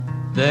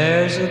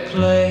There's a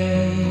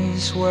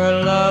place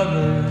where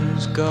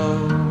lovers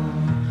go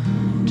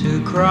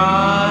to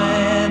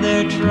cry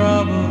their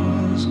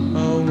troubles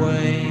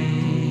away,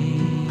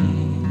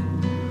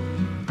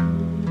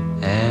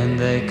 and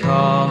they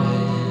call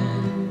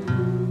it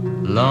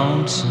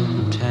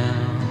Lonesome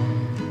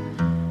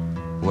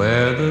Town,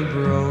 where the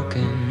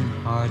broken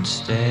hearts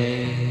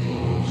stay.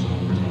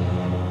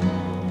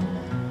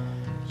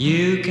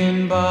 You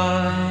can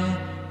buy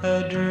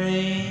a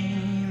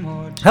dream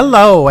or two.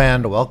 Hello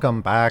and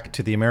welcome back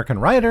to the American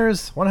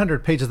Writers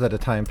 100 Pages at a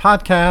Time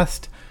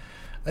podcast.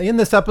 In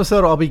this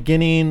episode, I'll be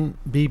beginning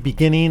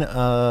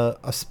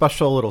a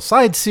special little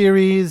side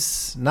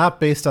series, not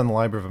based on the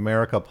Library of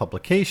America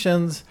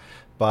publications,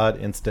 but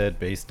instead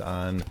based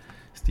on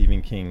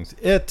Stephen King's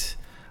It.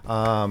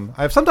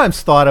 I've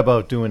sometimes thought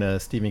about doing a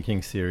Stephen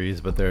King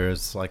series, but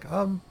there's like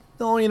a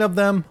million of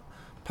them,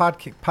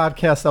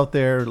 podcasts out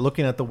there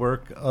looking at the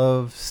work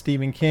of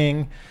Stephen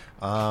King.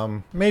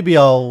 Maybe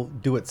I'll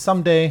do it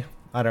someday.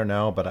 I don't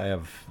know, but I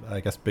have, I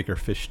guess, bigger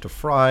fish to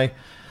fry.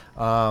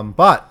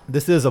 But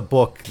this is a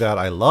book that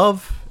I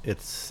love.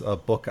 It's a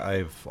book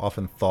I've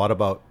often thought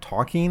about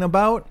talking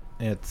about.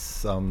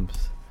 It's and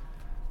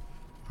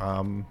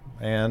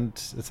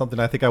it's something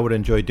I think I would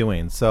enjoy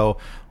doing. So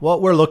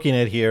what we're looking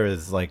at here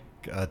is like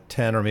a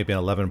 10 or maybe an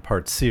 11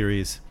 part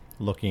series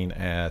looking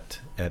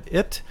at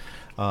it.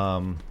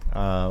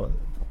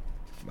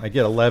 I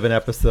get 11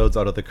 episodes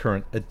out of the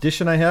current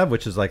edition I have,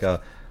 which is like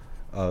a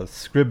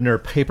Scribner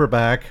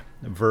paperback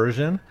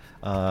version.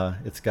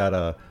 It's got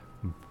a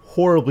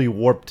horribly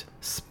warped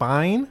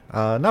spine,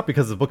 not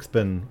because the book's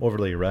been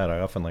overly read. I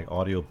often like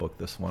audiobook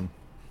this one,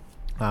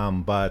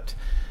 but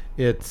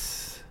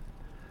it's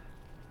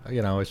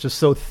it's just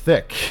so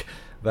thick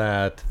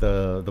that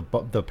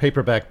the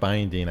paperback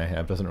binding I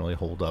have doesn't really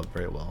hold up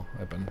very well.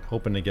 I've been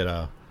hoping to get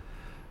a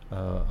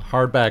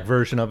hardback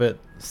version of it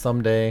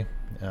someday.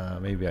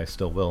 Maybe I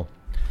still will.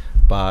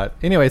 But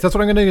anyways, that's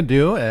what I'm going to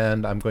do,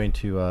 and I'm going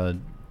to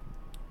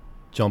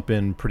jump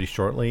in pretty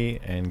shortly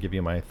and give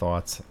you my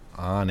thoughts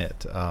on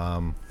it.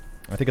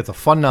 I think it's a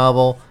fun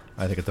novel.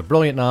 I think it's a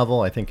brilliant novel.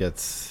 I think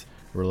it's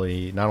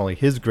really not only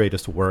his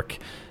greatest work,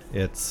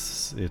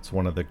 it's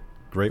one of the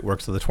great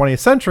works of the 20th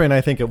century, and I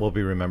think it will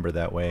be remembered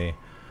that way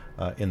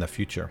in the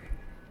future.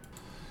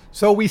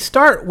 So we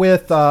start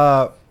with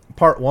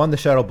part one, The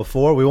Shadow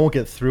Before. We won't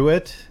get through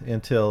it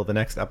until the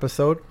next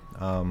episode.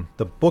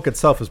 The book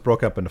itself is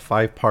broken up into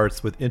 5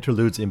 parts with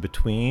interludes in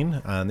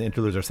between. The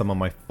interludes are some of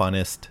my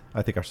funnest,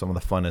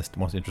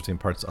 most interesting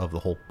parts of the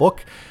whole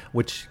book,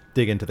 which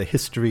dig into the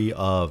history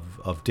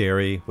of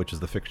Derry, which is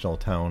the fictional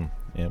town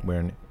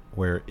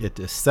where it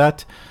is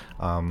set.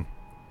 And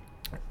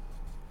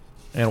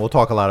we'll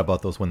talk a lot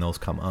about those when those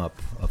come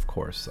up, of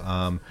course.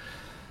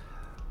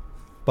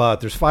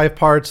 But there's 5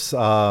 parts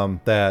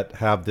that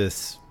have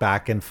this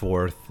back and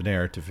forth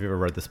narrative. If you've ever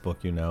read this book,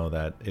 you know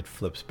that it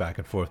flips back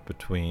and forth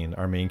between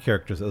our main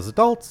characters as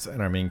adults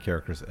and our main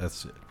characters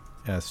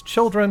as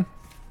children.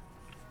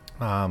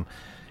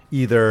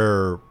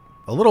 Either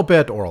a little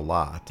bit or a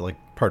lot. Like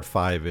part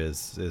 5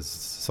 is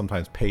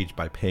sometimes page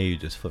by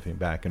page is flipping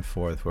back and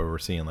forth, where we're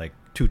seeing like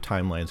 2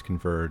 timelines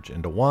converge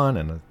into one,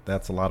 and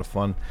that's a lot of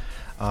fun.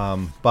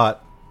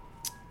 But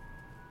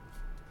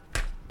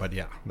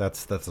yeah,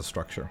 that's the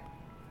structure.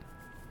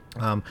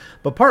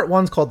 But part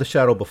 1's called The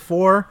Shadow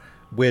Before,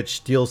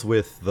 which deals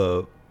with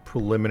the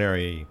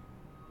preliminary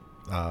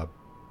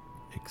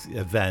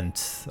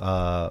event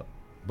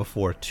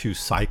before 2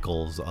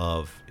 cycles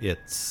of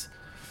its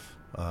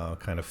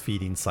kind of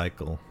feeding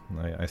cycle,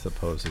 I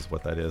suppose is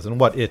what that is. And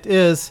what it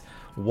is,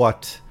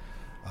 what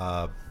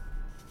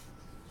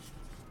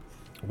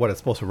it's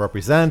supposed to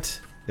represent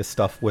is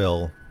stuff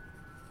we'll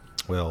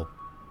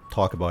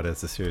talk about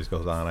as the series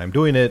goes on. I'm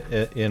doing it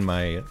in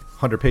my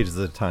 100 pages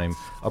at a time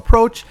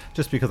approach,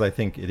 just because I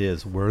think it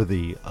is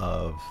worthy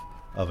of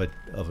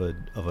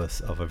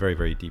a very,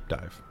 very deep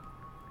dive.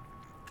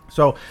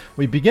 So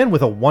we begin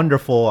with a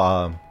wonderful,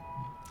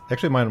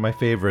 actually one of my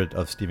favorite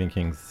of Stephen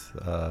King's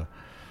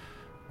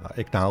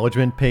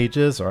acknowledgement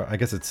pages, or I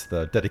guess it's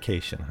the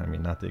dedication. I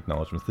mean, not the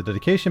acknowledgement, it's the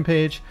dedication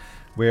page,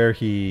 where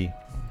he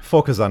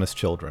focuses on his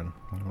children,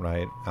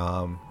 right?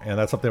 And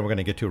that's something we're going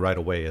to get to right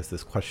away, is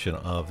this question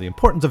of the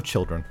importance of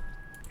children.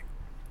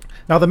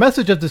 Now, the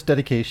message of this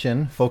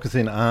dedication,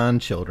 focusing on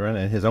children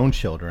and his own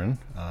children,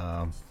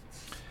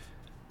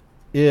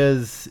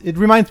 it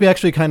reminds me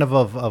actually kind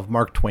of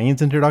Mark Twain's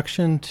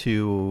introduction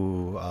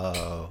to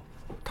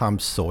Tom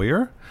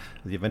Sawyer,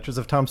 The Adventures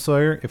of Tom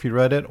Sawyer, if you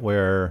read it,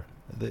 where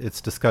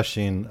it's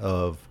discussion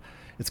of,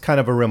 it's kind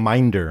of a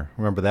reminder.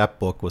 Remember, that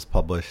book was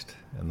published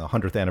in the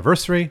 100th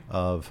anniversary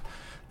of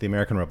the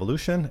American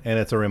Revolution, and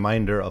it's a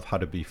reminder of how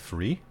to be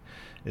free.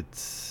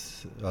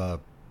 It's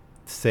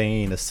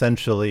saying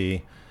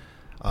essentially,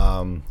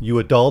 you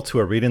adults who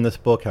are reading this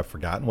book have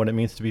forgotten what it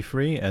means to be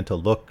free, and to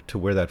look to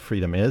where that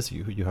freedom is,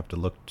 you have to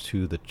look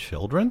to the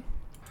children.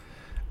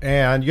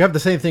 And you have the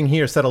same thing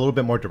here said a little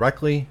bit more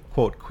directly.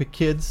 Quote, "Quick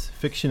kids,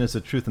 fiction is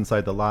the truth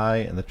inside the lie,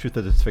 and the truth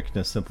of this fiction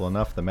is simple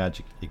enough, the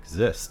magic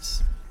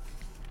exists."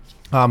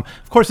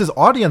 Of course, his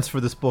audience for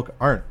this book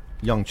aren't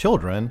young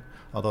children,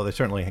 although they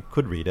certainly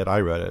could read it. I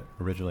read it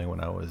originally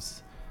when I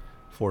was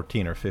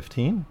 14 or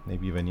 15,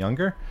 maybe even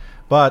younger.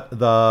 But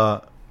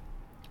the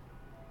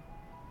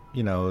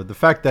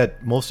fact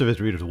that most of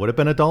his readers would have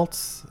been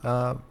adults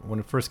when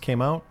it first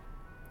came out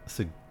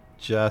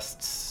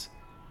suggests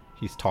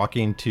he's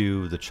talking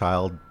to the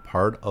child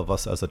part of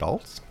us as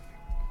adults,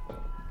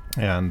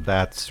 and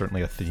that's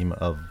certainly a theme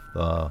of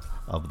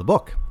the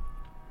book.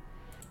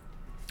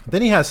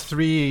 Then he has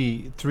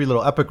three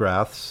little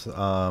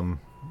epigraphs.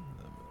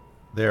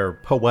 They're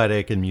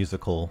poetic and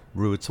musical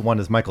roots. One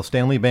is Michael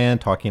Stanley Band,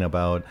 talking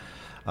about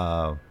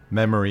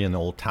memory in the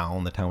old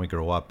town, the town we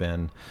grew up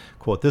in.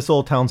 Quote, "This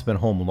old town's been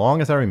home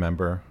long as I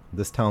remember.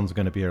 This town's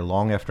going to be here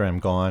long after I'm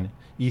gone.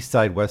 East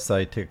side, west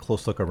side, take a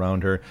close look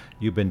around her.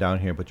 You've been down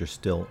here, but you're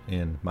still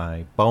in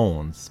my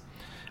bones."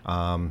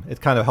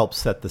 It kind of helps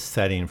set the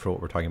setting for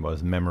what we're talking about,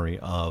 is memory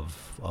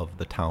of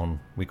the town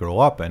we grew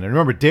up in. And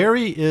remember,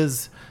 Derry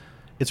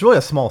it's really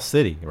a small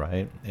city,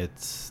 right?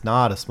 It's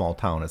not a small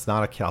town. It's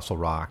not a Castle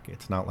Rock.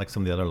 It's not like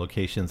some of the other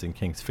locations in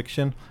King's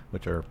fiction,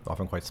 which are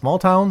often quite small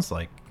towns,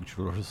 like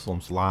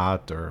Jerusalem's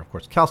Lot, or of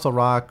course Castle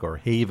Rock, or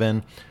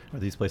Haven,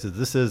 or these places.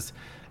 This is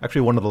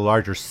actually one of the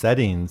larger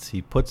settings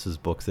he puts his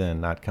books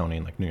in, not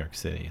counting like New York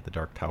City. The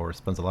Dark Tower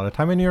spends a lot of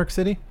time in New York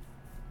City,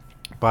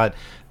 but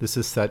this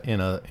is set in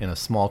a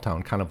small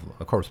town, kind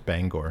of course,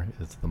 Bangor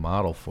is the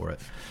model for it.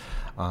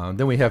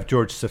 Then we have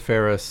George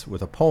Seferis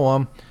with a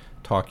poem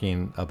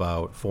talking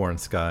about foreign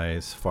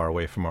skies far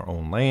away from our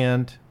own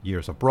land,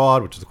 years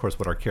abroad, which is, of course,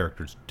 what our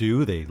characters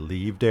do. They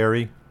leave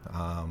Derry,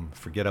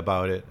 forget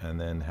about it, and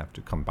then have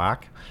to come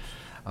back.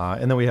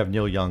 And then we have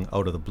Neil Young,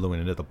 Out of the Blue and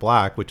Into the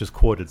Black, which is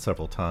quoted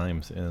several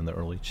times in the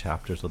early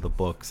chapters of the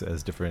books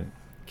as different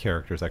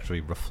characters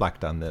actually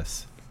reflect on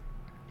this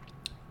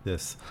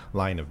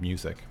line of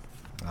music.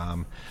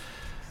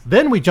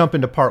 Then we jump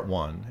into part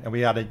one, and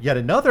we add yet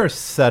another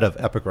set of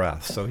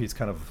epigraphs. So he's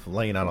kind of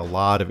laying out a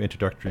lot of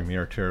introductory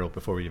material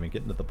before we even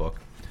get into the book.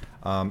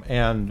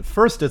 And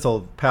first is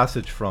a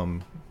passage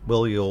from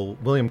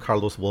William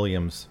Carlos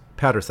Williams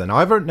Patterson. Now,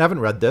 I haven't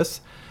read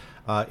this.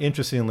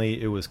 Interestingly,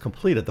 it was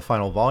completed, the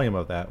final volume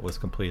of that was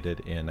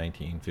completed in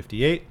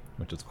 1958,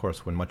 which is, of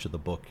course, when much of the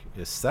book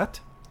is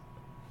set,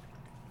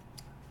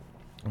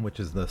 which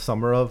is the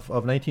summer of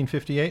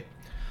 1958.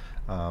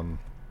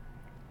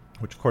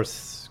 Which, of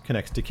course,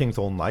 connects to King's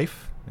own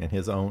life and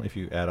his own. If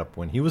you add up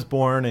when he was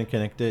born and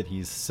connect it,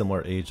 he's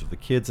similar age of the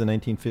kids in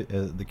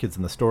the kids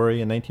in the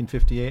story in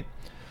 1958.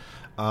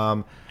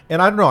 And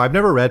I don't know. I've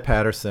never read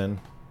Patterson.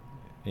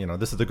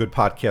 This is a good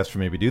podcast for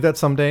me to do that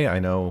someday. I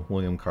know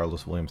William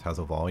Carlos Williams has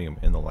a volume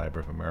in the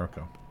Library of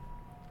America,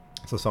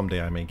 so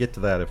someday I may get to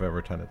that if I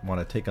ever want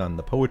to take on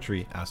the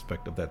poetry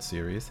aspect of that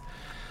series.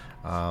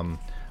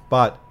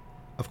 But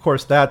of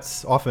course,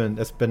 that's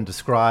been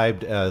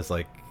described as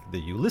like the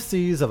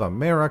Ulysses of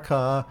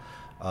America,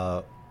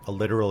 a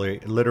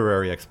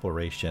literary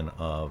exploration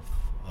of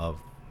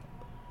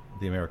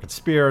the American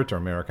spirit or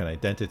American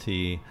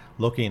identity,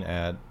 looking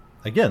at,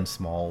 again,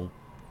 small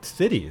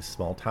cities,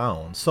 small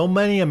towns. So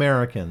many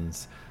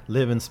Americans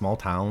live in small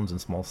towns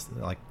and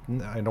I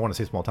don't want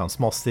to say small towns,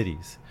 small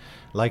cities,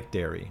 like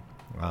Derry.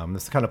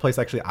 This is the kind of place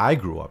actually I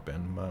grew up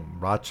in.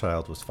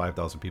 Rothschild was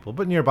 5,000 people,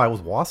 but nearby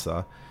was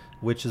Wausau,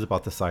 which is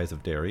about the size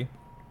of Derry,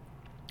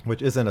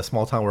 which isn't a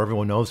small town where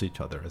everyone knows each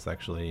other. It's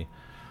actually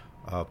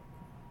a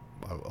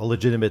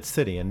legitimate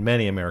city, and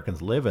many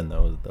Americans live in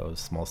those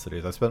small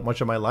cities. I spent much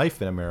of my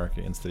life in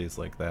America in cities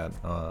like that,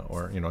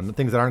 or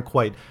things that aren't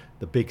quite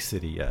the big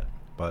city yet,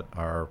 but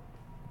are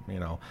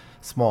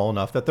small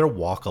enough that they're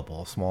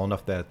walkable, small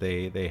enough that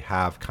they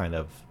have kind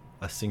of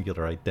a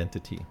singular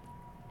identity,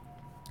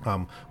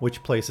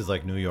 which places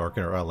like New York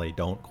or LA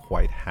don't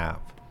quite have.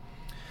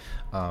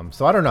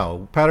 So I don't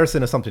know.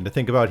 Patterson is something to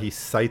think about. He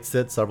cites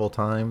it several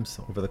times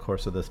over the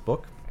course of this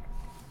book.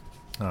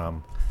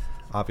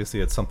 Obviously,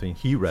 it's something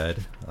he read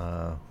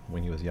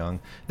when he was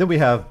young. Then we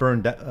have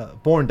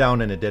Born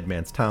Down in a Dead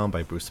Man's Town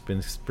by Bruce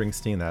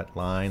Springsteen, that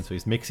line. So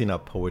he's mixing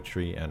up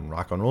poetry and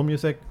rock and roll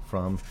music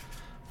from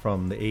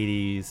the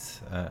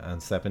 80s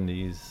and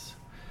 70s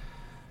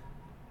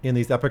in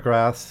these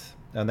epigraphs.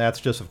 And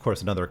that's just, of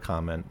course, another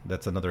comment.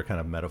 That's another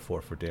kind of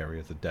metaphor for Derry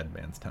as a dead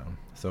man's town.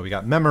 So we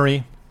got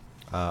memory,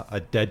 a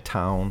dead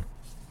town,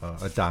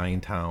 a dying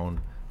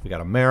town. We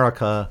got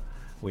America.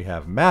 We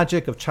have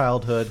magic of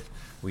childhood.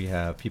 We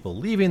have people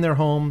leaving their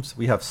homes.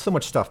 We have so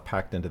much stuff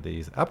packed into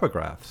these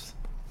epigraphs.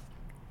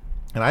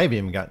 And I haven't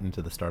even gotten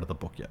to the start of the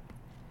book yet.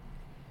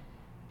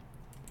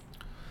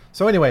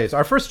 So anyways,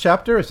 our first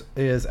chapter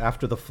is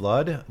After the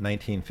Flood,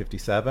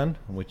 1957,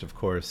 which, of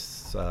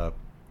course,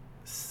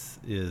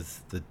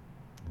 is the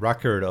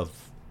record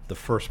of the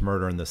first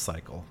murder in this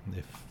cycle.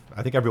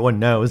 I think everyone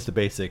knows the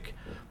basic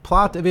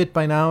plot of it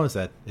by now, is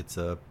that it's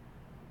a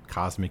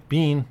cosmic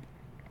being.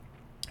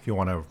 If you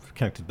want to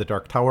connect to the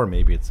Dark Tower,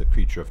 maybe it's a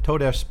creature of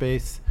Todash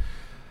space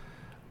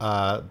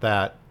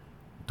that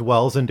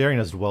dwells in Derry and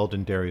has dwelled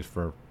in Derry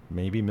for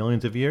maybe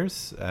millions of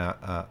years,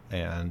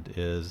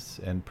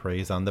 and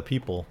preys on the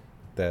people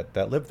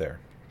that live there.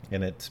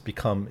 and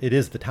it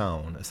is the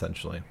town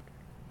essentially,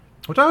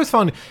 which I always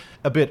found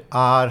a bit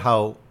odd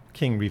how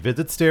King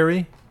revisits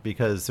Derry,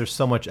 because there's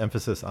so much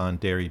emphasis on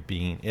Derry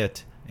being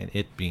it and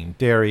it being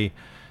Derry.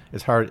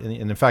 It's hard, and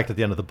in fact, at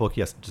the end of the book,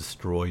 he has to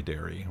destroy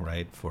Derry,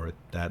 right, for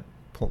that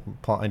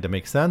plot line to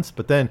make sense.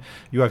 But then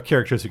you have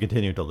characters who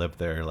continue to live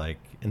there, like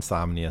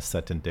Insomnia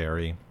set in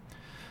Derry,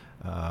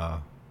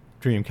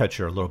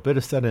 Dreamcatcher a little bit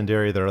of set in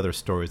Derry. There are other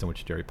stories in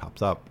which Derry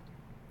pops up.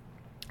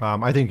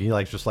 I think he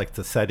just likes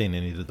the setting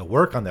and he did the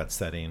work on that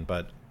setting,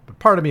 but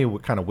part of me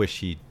would kind of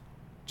wish he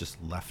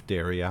just left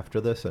Derry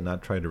after this and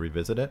not tried to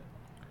revisit it.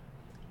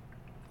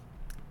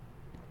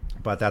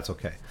 But that's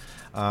okay.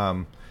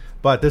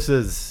 But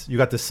you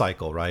got this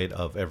cycle, right,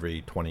 of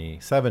every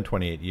 27,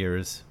 28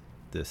 years,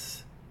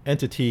 this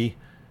entity,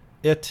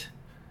 it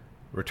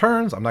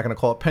returns. I'm not going to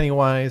call it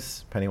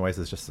Pennywise. Pennywise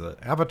is just an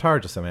avatar,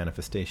 just a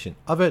manifestation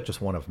of it, just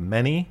one of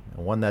many,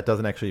 and one that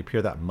doesn't actually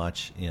appear that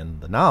much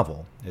in the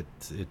novel.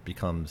 It's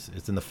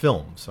in the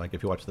films. Like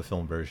if you watch the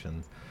film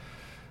versions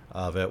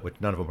of it, which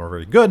none of them are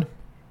very good,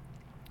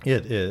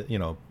 it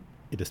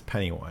is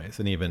Pennywise.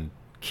 And even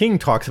King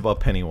talks about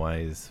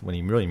Pennywise when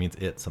he really means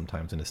it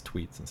sometimes in his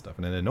tweets and stuff.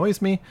 And it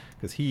annoys me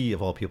because he,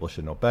 of all people,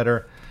 should know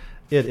better.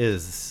 It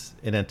is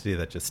an entity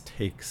that just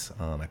takes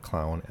on a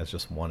clown as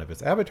just one of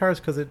its avatars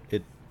because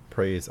it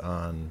preys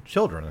on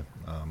children.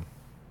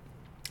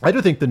 I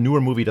do think the newer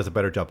movie does a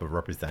better job of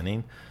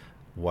representing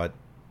what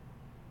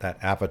that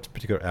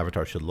particular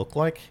avatar should look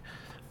like,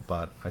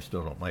 but I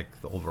still don't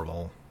like the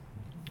overall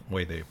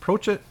way they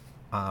approach it.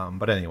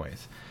 But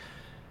anyways,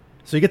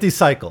 so you get these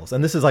cycles,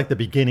 and this is like the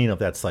beginning of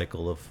that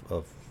cycle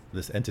of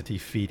this entity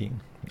feeding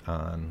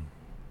on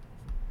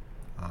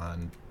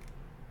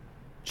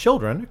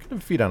children. It can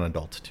feed on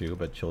adults too,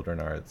 but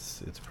children are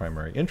its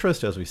primary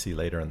interest, as we see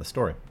later in the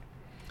story.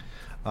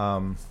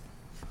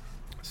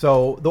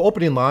 So the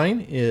opening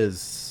line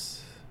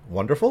is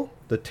wonderful.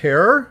 The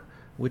terror,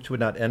 which would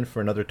not end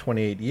for another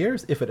 28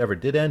 years, if it ever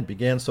did end,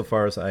 began, so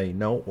far as I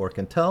know or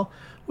can tell,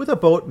 with a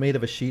boat made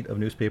of a sheet of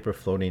newspaper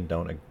floating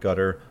down a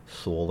gutter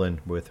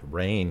swollen with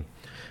rain.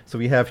 So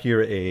we have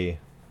here a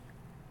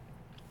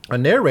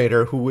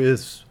narrator who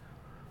is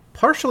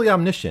partially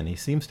omniscient. He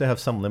seems to have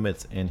some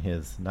limits in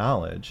his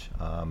knowledge.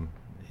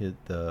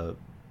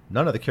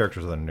 None of the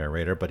characters are the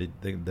narrator, but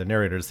the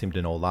narrators seem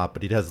to know a lot,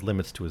 but he has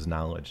limits to his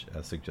knowledge,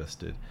 as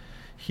suggested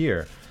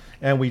here.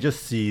 And we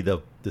just see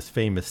this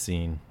famous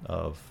scene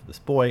of this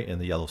boy in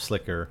the yellow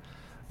slicker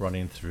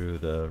running through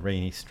the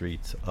rainy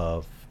streets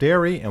of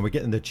Derry, and we're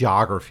getting the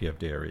geography of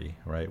Derry,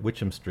 right?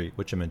 Witcham Street,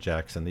 Witcham and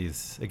Jackson.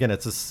 These, again,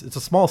 it's a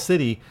small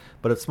city,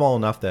 but it's small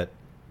enough that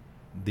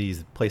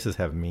these places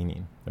have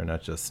meaning. They're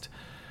not just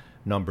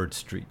numbered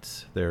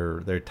streets.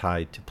 They're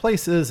tied to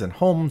places and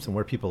homes and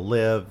where people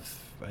live,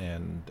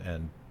 and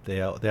they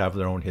have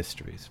their own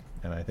histories.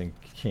 And I think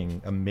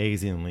King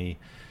amazingly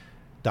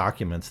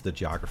documents the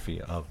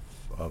geography of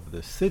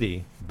this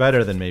city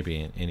better than maybe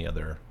in any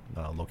other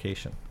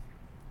location.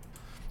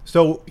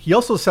 So he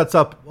also sets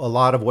up a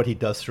lot of what he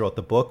does throughout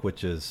the book,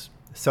 which is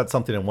set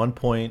something at one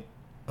point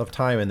of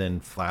time and then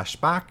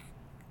flashback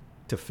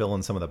to fill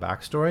in some of the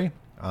backstory.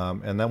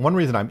 And then one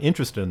reason I'm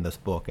interested in this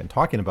book and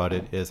talking about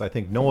it is I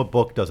think no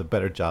book does a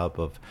better job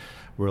of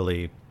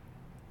really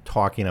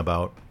talking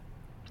about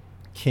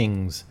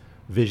King's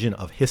vision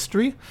of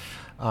history,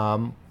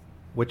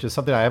 which is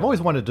something I've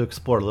always wanted to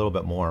explore a little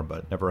bit more,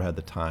 but never had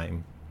the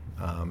time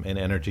and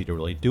energy to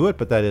really do it.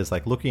 But that is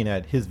like looking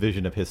at his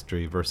vision of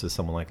history versus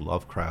someone like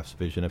Lovecraft's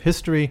vision of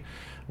history,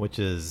 which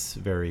is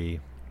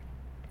very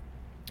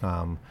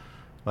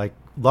like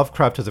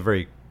Lovecraft has a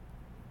very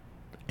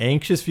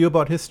anxious view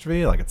about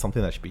history, like it's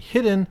something that should be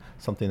hidden,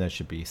 something that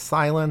should be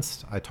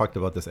silenced. I talked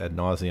about this ad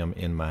nauseum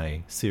in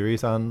my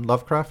series on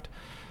Lovecraft.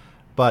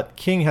 But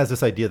King has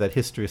this idea that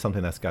history is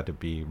something that's got to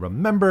be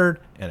remembered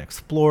and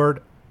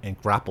explored and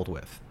grappled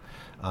with.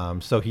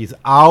 So he's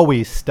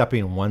always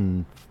stepping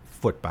one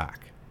foot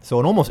back. So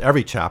in almost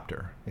every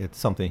chapter, it's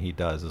something he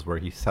does is where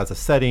he has a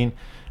setting,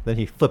 then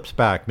he flips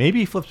back. Maybe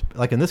he flips,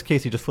 like in this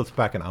case, he just flips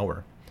back an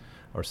hour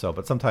or so,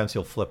 but sometimes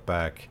he'll flip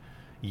back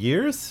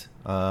years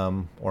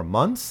or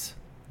months.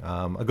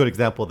 A good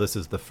example of this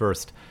is the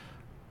first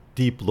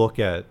deep look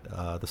at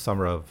the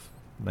summer of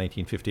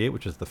 1958,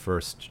 which is the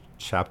first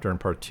chapter in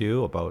part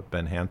 2 about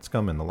Ben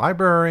Hanscom in the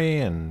library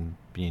and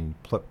being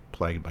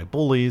plagued by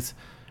bullies.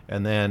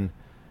 And then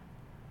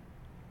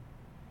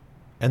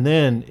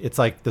it's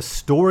like the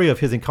story of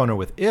his encounter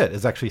with it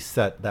is actually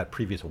set that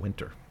previous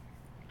winter,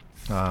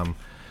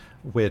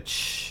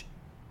 which,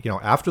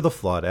 after the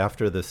flood,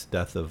 after this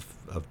death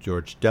of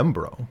George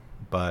Dembro,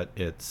 but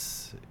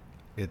it's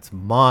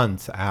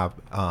months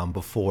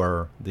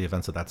before the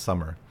events of that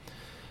summer.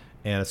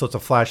 And so it's a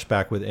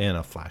flashback within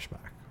a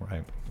flashback,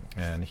 right?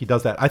 And he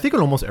does that. I think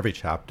in almost every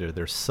chapter,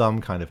 there's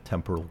some kind of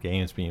temporal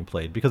games being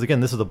played. Because,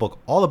 again, this is a book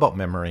all about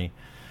memory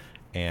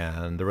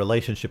and the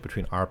relationship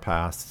between our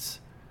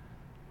pasts,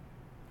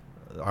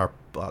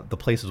 the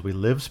places we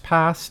lived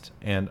past,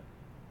 and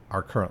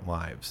our current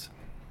lives.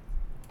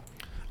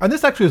 And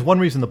this actually is one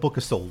reason the book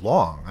is so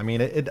long. I mean,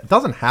 it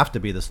doesn't have to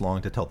be this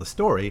long to tell the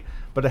story,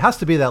 but it has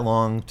to be that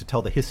long to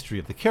tell the history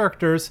of the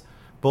characters,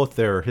 both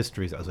their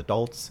histories as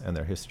adults and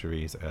their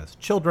histories as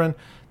children,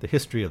 the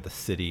history of the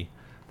city,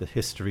 the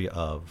history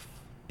of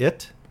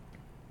it,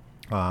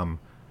 and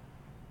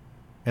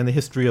the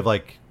history of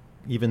like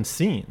even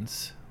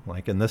scenes.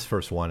 Like in this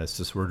first one, it's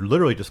just we're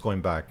literally just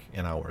going back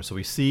an hour. So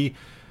we see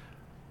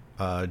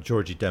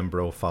Georgie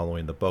Denbrough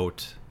following the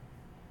boat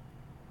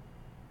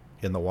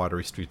in the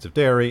watery streets of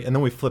Derry, and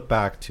then we flip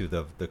back to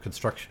the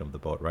construction of the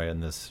boat, right?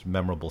 And this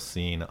memorable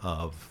scene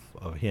of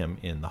him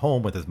in the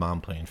home with his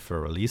mom playing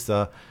for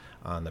Elisa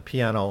on the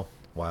piano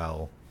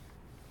while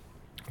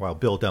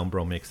Bill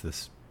Denbrough makes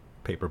this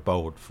paper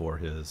boat for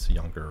his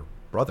younger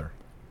brother.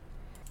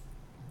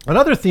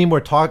 Another theme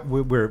we're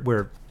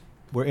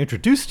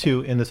introduced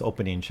to in this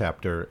opening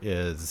chapter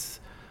is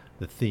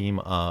the theme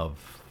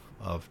of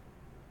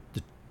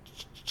the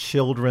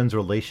children's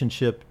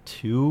relationship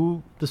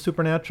to the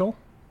supernatural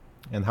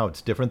and how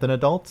it's different than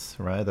adults,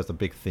 right? That's a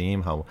big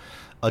theme, how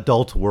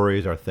adult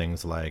worries are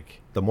things like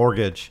the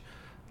mortgage,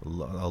 a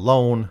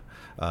loan,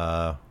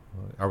 are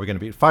we going to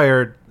be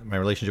fired, my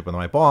relationship with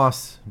my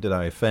boss, did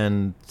I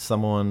offend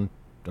someone,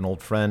 an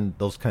old friend,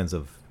 those kinds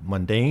of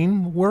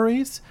mundane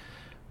worries.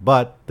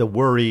 But the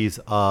worries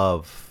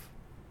of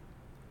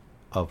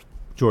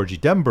Georgie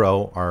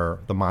Denbrough are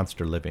the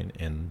monster living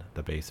in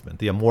the basement,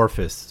 the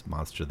amorphous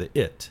monster, the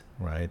it,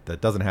 right? That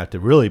doesn't have to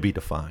really be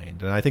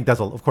defined. And I think that's,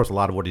 of course, a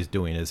lot of what he's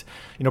doing is,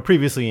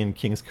 previously in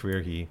King's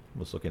career, he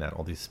was looking at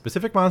all these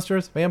specific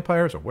monsters,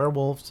 vampires or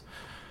werewolves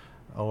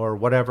or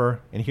whatever.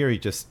 And here he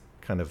just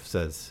kind of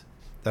says,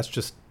 that's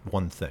just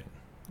one thing.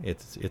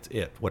 It's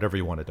it, whatever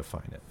you want to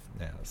define it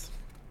as.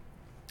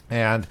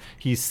 And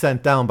he's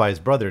sent down by his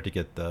brother to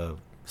get the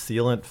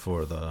sealant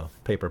for the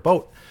paper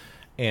boat.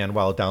 And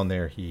while down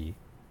there, he,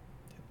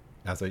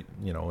 as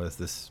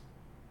this,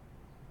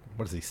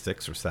 what is he,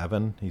 6 or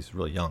 7? He's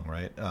really young,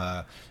 right?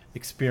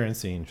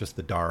 Experiencing just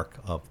the dark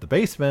of the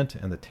basement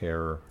and the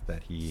terror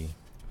that he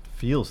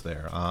feels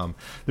there.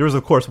 There was,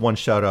 of course, one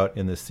shout out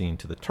in this scene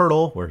to the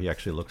turtle, where he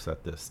actually looks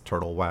at this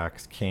turtle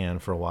wax can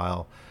for a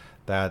while.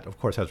 That, of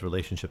course, has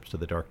relationships to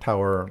the Dark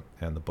Tower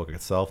and the book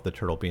itself, the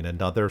turtle being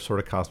another sort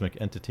of cosmic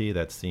entity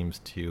that seems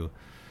to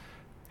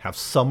have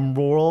some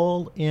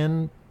role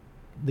in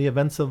the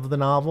events of the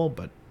novel,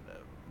 but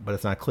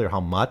it's not clear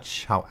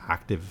how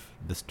active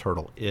this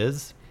turtle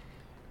is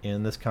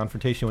in this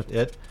confrontation with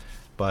it.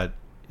 But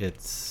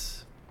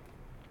it's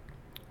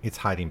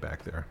hiding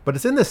back there. But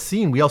it's in this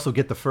scene we also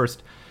get the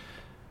first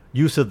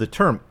use of the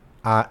term,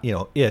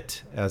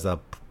 it as a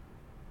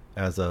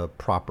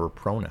proper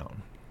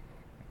pronoun,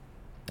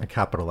 a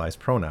capitalized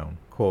pronoun.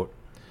 Quote,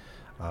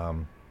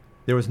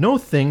 there was no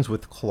things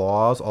with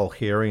claws all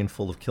hairy and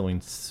full of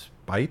killing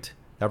spite.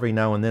 Every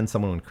now and then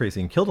someone went crazy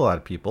and killed a lot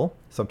of people.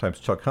 Sometimes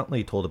Chuck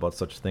Huntley told about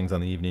such things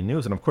on the evening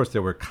news. And of course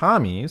there were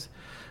commies,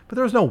 but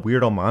there was no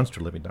weirdo monster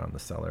living down in the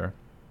cellar.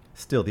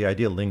 Still, the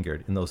idea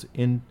lingered in those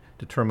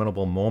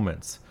indeterminable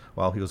moments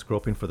while he was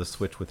groping for the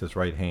switch with his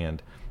right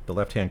hand. The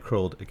left hand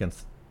curled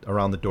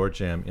around the door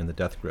jamb in the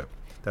death grip.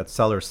 That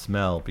cellar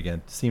smell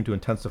seemed to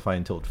intensify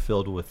until it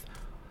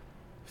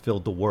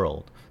filled the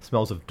world.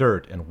 Smells of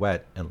dirt and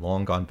wet and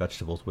long-gone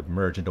vegetables would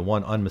merge into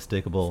one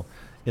unmistakable,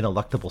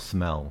 ineluctable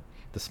smell.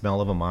 The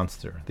smell of a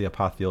monster, the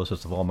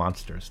apotheosis of all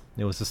monsters.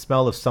 It was the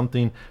smell of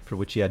something for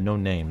which he had no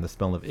name, the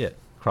smell of it,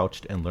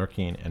 crouched and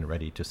lurking and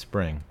ready to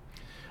spring.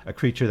 A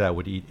creature that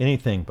would eat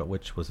anything but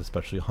which was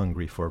especially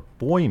hungry for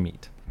boy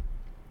meat.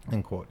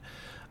 End quote.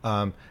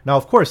 Now,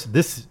 of course,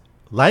 this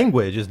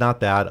language is not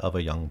that of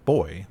a young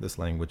boy. This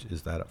language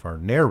is that of our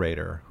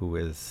narrator, who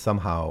is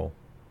somehow,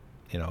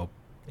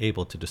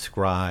 able to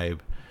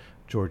describe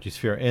Georgie's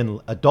fear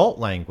in adult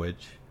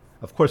language.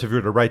 Of course, if you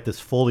were to write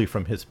this fully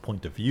from his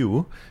point of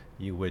view,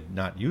 you would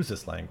not use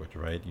this language,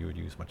 right? You would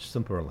use much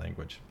simpler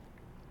language,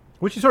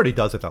 which he sort of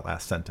does at that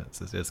last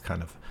sentence. It is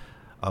kind of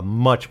a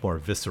much more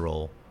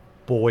visceral,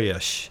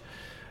 boyish,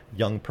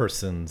 young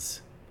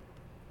person's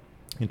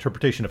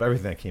interpretation of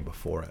everything that came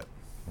before it,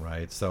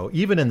 right? So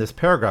even in this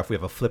paragraph, we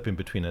have a flipping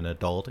between an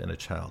adult and a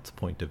child's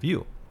point of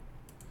view.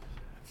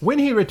 When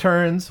he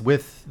returns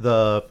with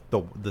the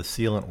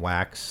sealant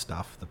wax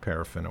stuff, the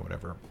paraffin or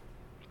whatever,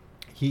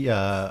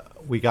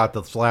 we got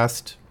this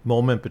last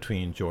moment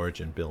between George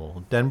and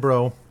Bill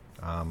Denbrough.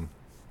 Of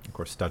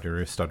course,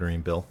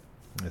 stuttering Bill,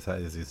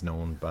 as he's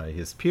known by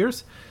his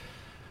peers.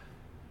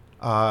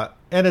 And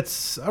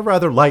it's a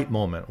rather light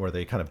moment where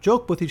they kind of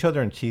joke with each other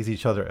and tease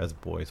each other as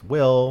boys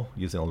will,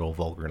 using a little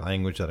vulgar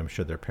language that I'm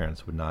sure their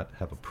parents would not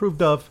have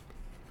approved of.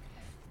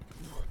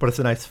 But it's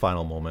a nice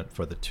final moment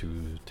for the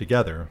two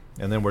together.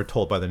 And then we're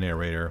told by the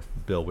narrator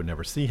Bill would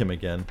never see him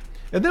again.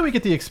 And then we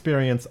get the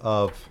experience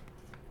of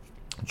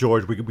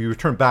George. We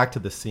return back to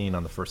the scene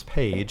on the first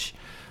page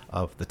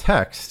of the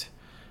text,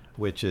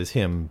 which is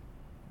him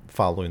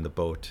following the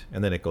boat.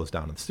 And then it goes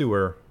down in the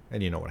sewer.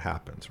 And you know what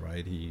happens,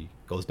 right? He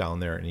goes down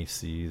there and he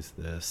sees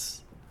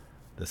this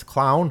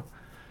clown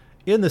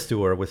in the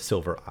sewer with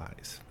silver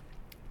eyes.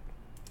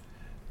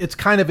 it's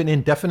kind of an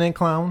indefinite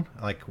clown.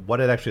 Like what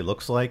it actually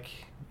looks like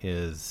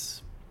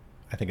is,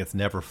 I think it's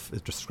never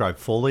it's described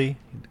fully.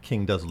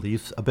 King does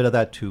leave a bit of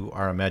that to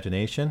our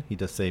imagination. He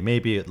does say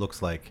maybe it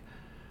looks like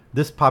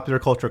this popular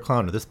culture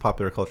clown or this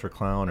popular culture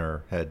clown,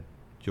 or had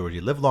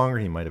Georgie lived longer,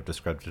 he might have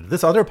described it as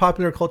this other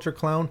popular culture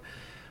clown.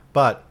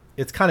 But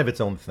it's kind of its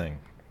own thing.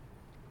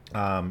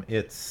 But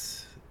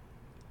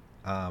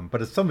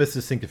some of its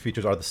distinctive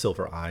features are the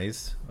silver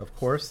eyes, of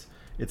course.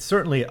 It's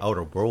certainly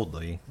outer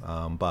worldly,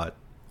 but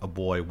a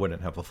boy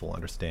wouldn't have a full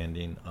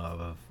understanding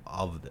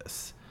of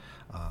this.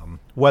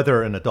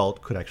 Whether an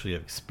adult could actually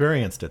have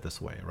experienced it this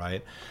way,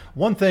 right?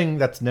 One thing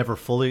that's never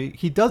fully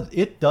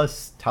it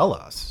does tell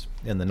us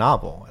in the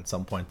novel at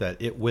some point that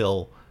it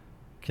will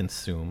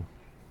consume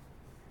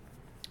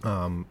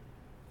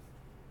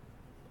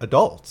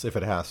adults if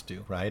it has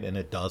to, right? And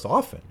it does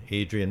often.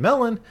 Adrian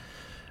Mellon,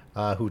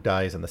 who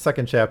dies in the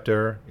second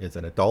chapter, is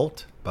an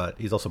adult, but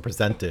he's also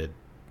presented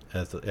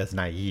as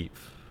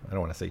naive. I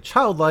don't want to say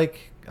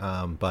childlike,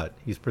 but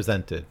he's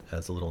presented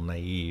as a little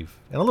naive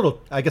and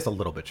I guess a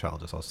little bit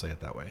childish. I'll say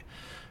it that way.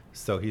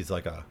 So he's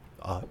like a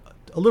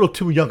little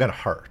too young at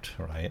heart,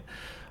 right?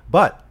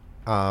 But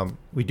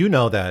we do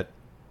know that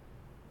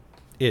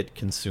it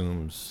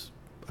consumes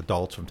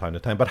adults from time to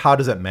time. But how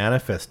does it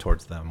manifest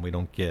towards them? We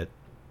don't get.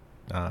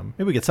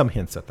 Maybe we get some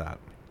hints at that,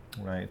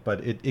 right?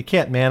 But it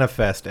can't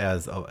manifest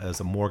as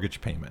a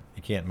mortgage payment.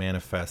 It can't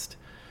manifest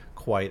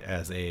quite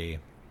as an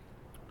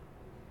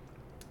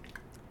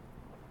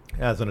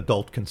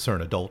adult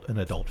concern, an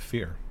adult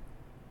fear.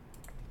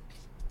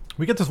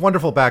 We get this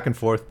wonderful back and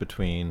forth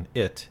between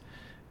it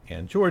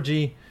and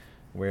Georgie,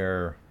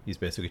 where he's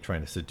basically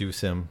trying to seduce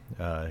him.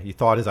 He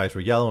thought his eyes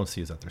were yellow and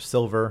sees that they're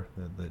silver.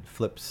 That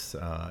flips,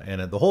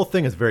 and the whole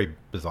thing is very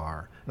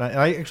bizarre. And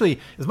I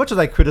actually, as much as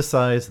I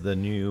criticize the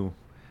new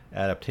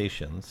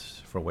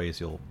adaptations for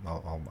ways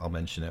I'll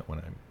mention it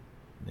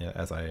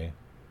as I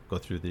go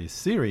through these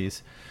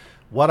series,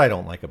 what I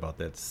don't like about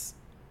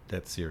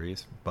that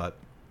series, but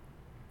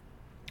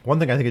one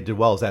thing I think it did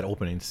well is that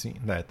opening scene,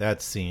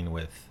 that scene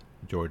with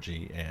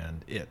Georgie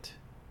and it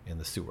in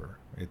the sewer.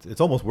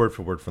 It's almost word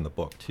for word from the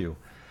book too,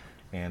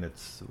 and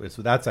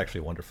that's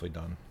actually wonderfully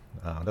done.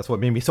 That's what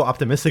made me so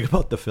optimistic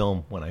about the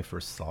film when I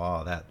first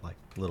saw that like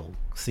little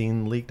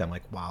scene leaked. I'm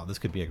like, wow, this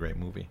could be a great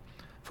movie.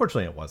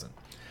 Fortunately, it wasn't.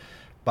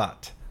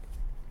 But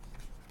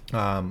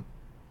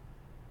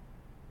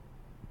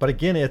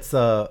again, it's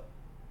a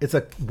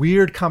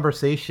weird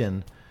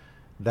conversation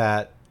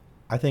that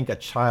I think a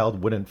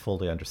child wouldn't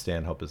fully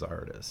understand how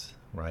bizarre it is,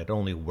 right? It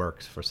only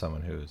works for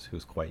someone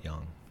who's quite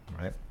young,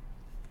 right?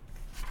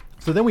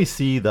 So then we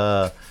see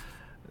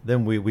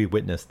we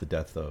witness the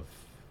death of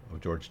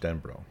George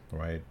Denbrough,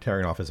 right?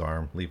 Tearing off his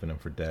arm, leaving him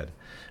for dead.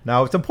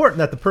 Now, it's important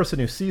that the person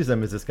who sees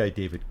him is this guy,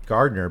 David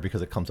Gardner,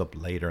 because it comes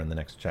up later in the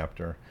next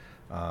chapter.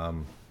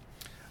 And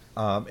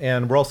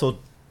we're also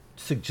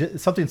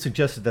something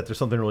suggested that there's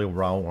something really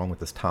wrong with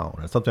this town.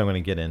 And it's something I'm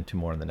going to get into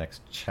more in the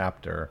next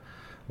chapter,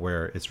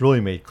 where it's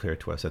really made clear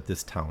to us that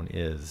this town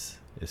is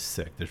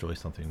sick. There's really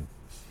something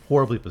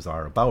horribly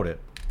bizarre about it.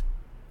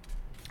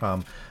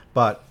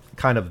 But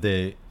kind of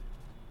the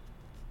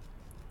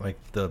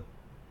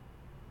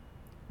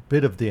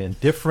bit of the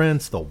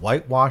indifference, the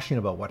whitewashing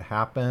about what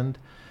happened,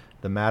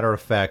 the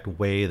matter-of-fact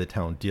way the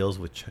town deals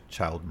with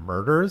child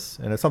murders,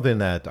 and it's something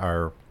that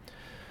our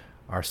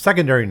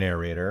secondary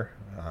narrator,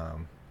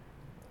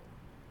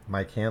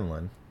 Mike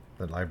Hanlon,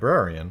 the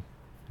librarian,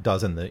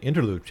 does in the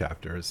interlude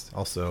chapters.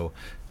 Also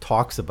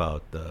talks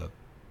about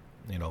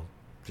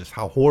just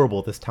how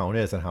horrible this town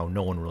is and how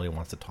no one really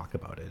wants to talk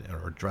about it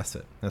or address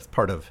it. That's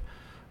part of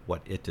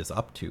what it is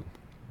up to,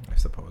 I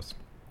suppose.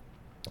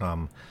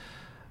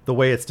 The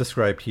way it's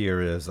described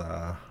here is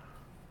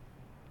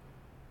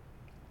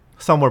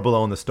somewhere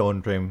below in the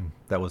stone drain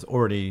that was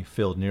already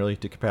filled nearly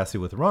to capacity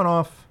with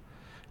runoff.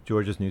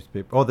 George's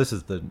newspaper. Oh, this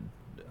is the.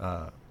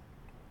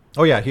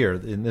 Here.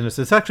 And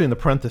it's actually in the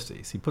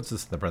parentheses. He puts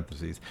this in the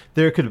parentheses.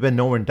 There could have been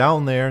no one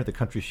down there, the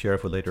country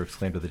sheriff would later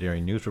exclaim to the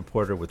daring news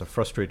reporter with a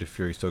frustrated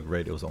fury so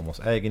great it was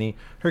almost agony.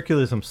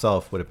 Hercules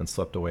himself would have been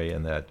swept away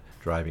in that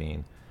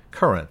driving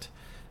current.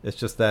 It's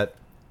just that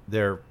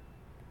there's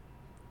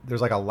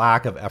like a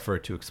lack of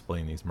effort to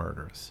explain these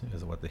murders,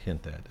 is what they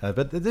hint at.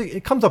 But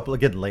it comes up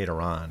again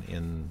later on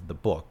in the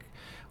book,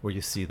 where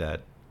you see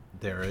that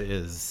there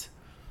is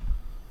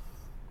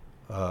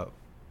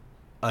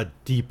a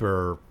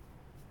deeper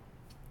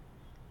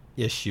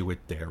issue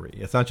with Derry.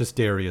 It's not just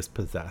Derry is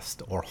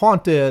possessed or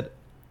haunted,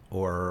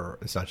 or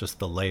it's not just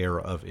the layer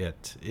of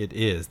it.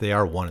 They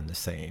are one and the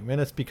same,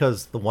 and it's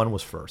because the one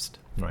was first,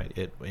 right?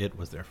 It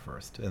was there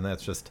first, and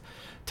that's just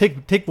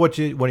take what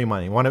you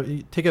mind. You want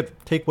to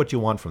take what you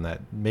want from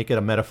that. Make it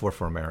a metaphor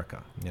for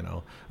America.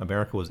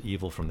 America was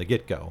evil from the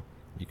get-go.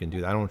 You can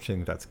do that. I don't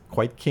think that's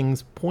quite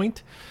King's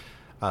point.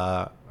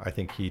 I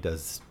think he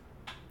does.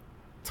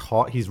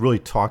 He's really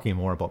talking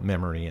more about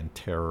memory and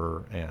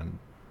terror and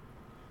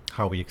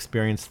how we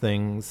experience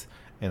things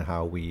and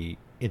how we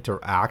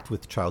interact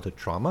with childhood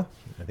trauma.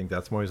 I think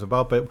that's what he's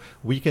about. But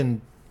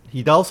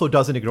he also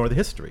doesn't ignore the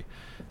history.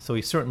 So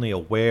he's certainly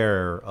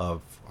aware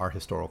of our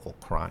historical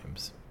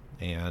crimes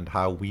and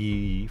how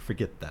we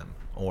forget them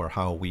or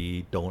how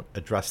we don't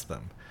address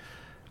them.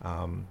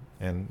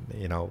 And,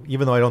 you know,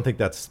 even though I don't think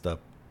that's the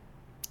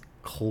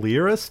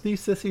clearest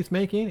thesis he's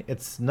making,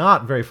 it's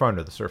not very far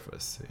under the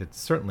surface. It's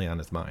certainly on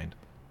his mind.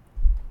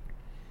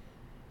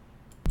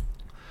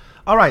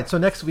 All right, so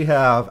next we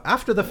have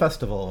After the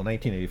Festival,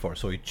 1984.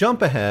 So we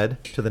jump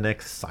ahead to the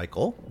next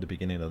cycle, the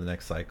beginning of the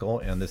next cycle,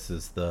 and this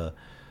is the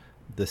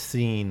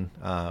scene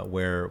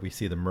where we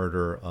see the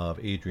murder of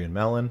Adrian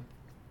Mellon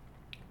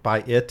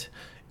by It,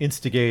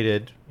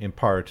 instigated in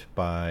part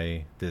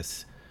by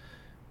this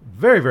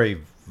very,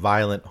 very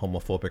violent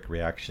homophobic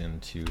reaction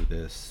to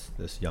this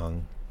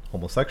young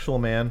homosexual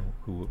man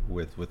who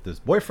with this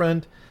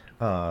boyfriend,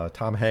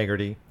 Tom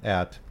Haggerty,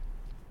 at,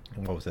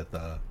 what was it,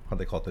 how do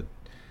they call it, the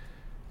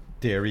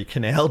Derry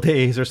Canal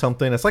Days or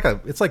something. It's like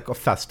a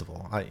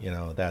festival,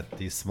 that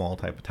these small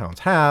type of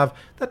towns have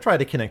that try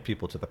to connect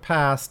people to the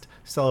past,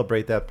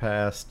 celebrate that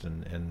past,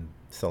 and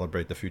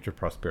celebrate the future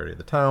prosperity of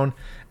the town,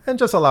 and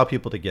just allow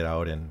people to get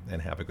out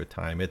and have a good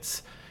time.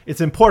 It's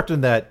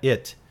important that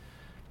it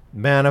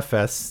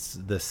manifests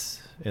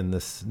this in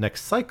this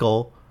next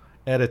cycle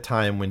at a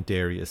time when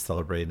Derry is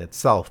celebrating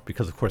itself,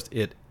 because of course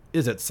it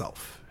is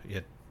itself.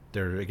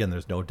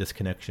 There's no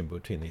disconnection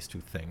between these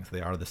two things.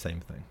 They are the same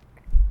thing.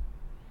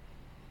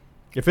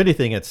 If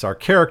anything, it's our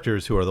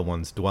characters who are the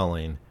ones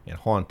dwelling and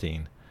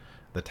haunting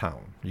the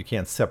town. You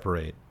can't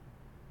separate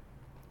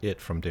it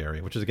from Derry,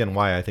 which is again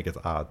why I think it's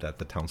odd that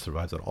the town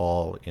survives at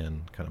all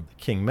in kind of the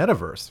King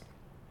metaverse.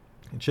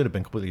 It should have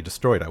been completely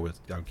destroyed, I would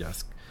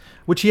guess,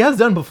 which he has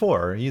done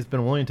before. He's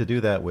been willing to do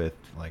that with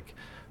like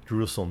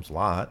Jerusalem's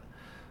Lot,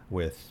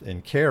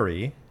 in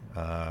Carrie,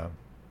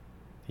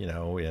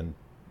 in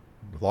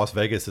Las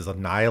Vegas is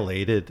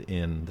annihilated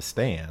in The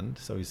Stand,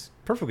 so he's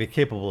perfectly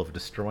capable of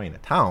destroying a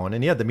town,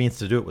 and he had the means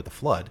to do it with the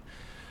flood.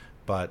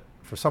 But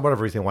for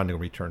whatever reason, he wanted to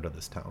return to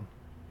this town.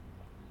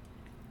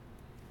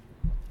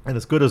 And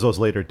as good as those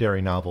later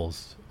Derry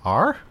novels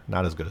are,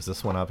 not as good as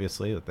this one,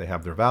 obviously, that they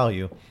have their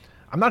value,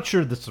 I'm not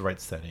sure this is the right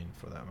setting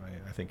for them.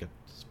 I think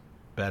it's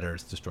better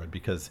it's destroyed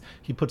because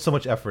he put so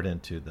much effort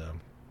into the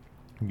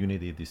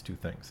unity of these two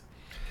things.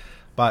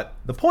 But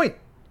the point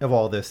of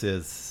all this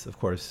is, of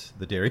course,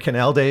 the Derry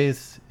Canal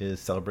Days is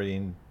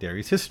celebrating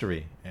Derry's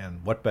history,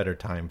 and what better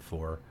time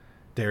for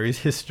Derry's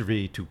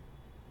history to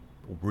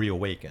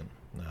reawaken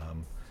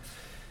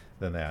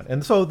than that.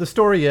 And so the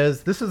story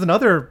is, this is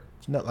another,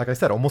 like I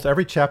said, almost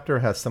every chapter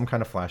has some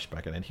kind of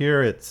flashback in it.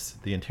 Here it's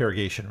the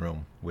interrogation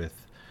room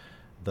with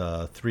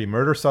the three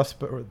murder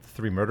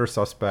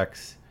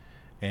suspects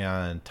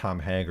and Tom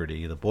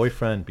Haggerty, the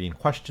boyfriend, being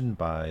questioned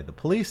by the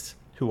police,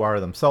 who are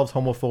themselves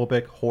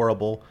homophobic,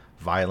 horrible,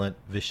 violent,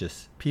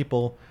 vicious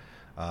people,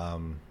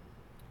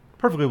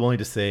 perfectly willing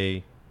to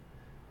say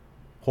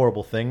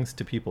horrible things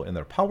to people in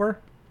their power.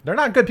 They're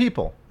not good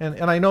people. And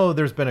I know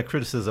there's been a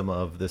criticism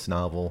of this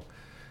novel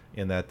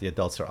in that the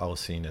adults are always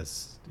seen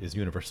as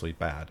universally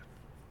bad.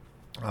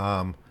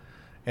 And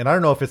I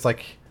don't know if it's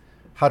like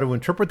how to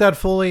interpret that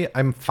fully.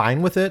 I'm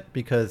fine with it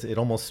because it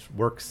almost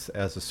works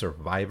as a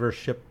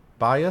survivorship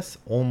bias.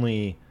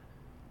 Only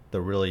the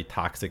really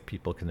toxic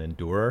people can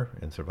endure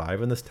and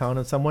survive in this town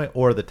in some way,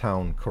 or the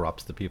town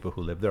corrupts the people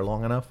who live there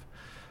long enough.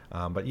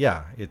 But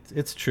yeah,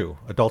 it's true.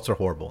 Adults are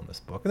horrible in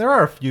this book. And there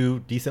are a few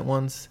decent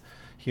ones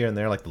here and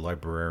there, like the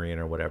librarian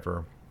or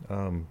whatever.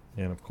 And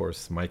of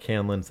course, Mike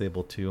Hanlon's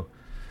able to,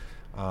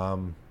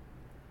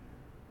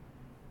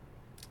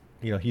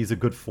 he's a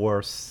good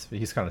force.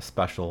 He's kind of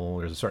special.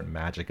 There's a certain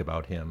magic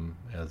about him,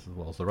 as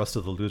well as the rest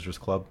of the Losers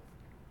Club.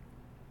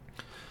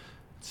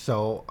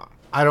 So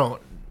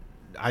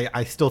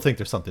I still think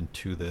there's something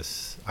to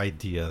this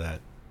idea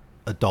that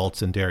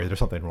adults in Derry, there's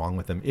something wrong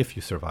with them if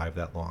you survive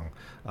that long.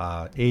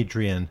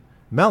 Adrian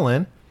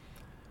Mellon,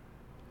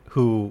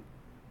 who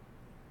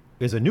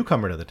is a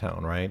newcomer to the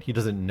town, right? He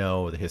doesn't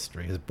know the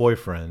history. His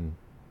boyfriend,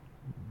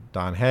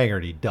 Don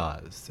Haggerty,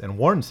 does, and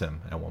warns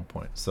him at one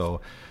point.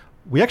 So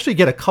we actually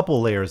get a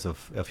couple layers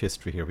of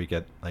history here. We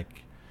get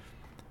like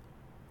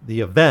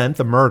the event,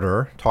 the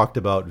murder, talked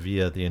about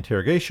via the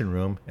interrogation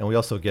room, and we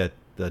also get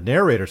the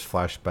narrator's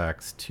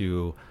flashbacks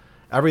to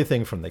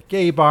everything from the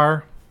gay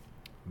bar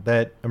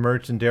that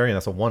emerged in Derry. And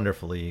that's a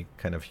wonderfully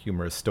kind of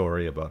humorous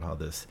story about how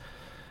this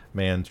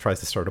man tries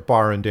to start a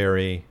bar in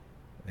Derry,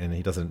 and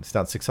it's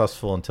not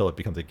successful until it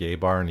becomes a gay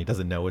bar, and he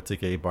doesn't know it's a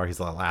gay bar. He's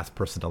the last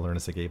person to learn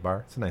it's a gay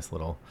bar. It's a nice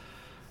little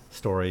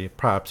story,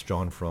 perhaps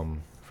drawn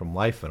from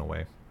life in a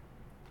way.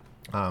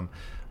 And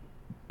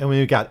when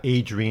you got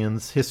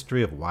Adrian's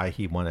history of why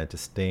he wanted to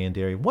stay in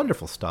Derry,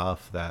 wonderful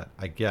stuff that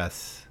I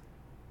guess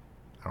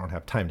I don't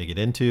have time to get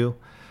into.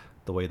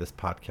 The way this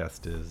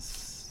podcast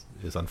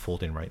is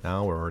unfolding right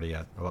now, we're already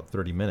at about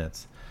 30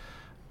 minutes.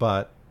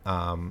 But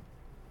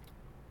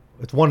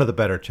it's one of the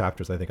better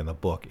chapters, I think, in the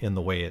book, in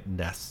the way it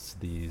nests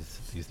these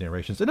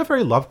narrations in a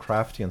very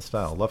Lovecraftian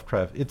style.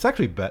 It's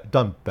actually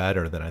done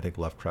better than I think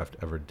Lovecraft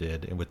ever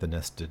did, and with the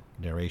nested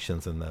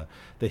narrations and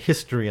the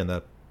history and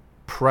the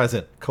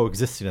present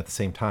coexisting at the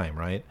same time,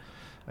 right?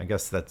 I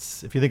guess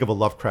that's, if you think of a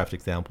Lovecraft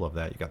example of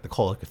that, you got the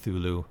Call of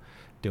Cthulhu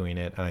doing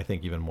it, and I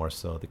think even more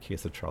so the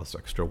case of Charles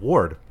Dexter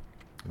Ward,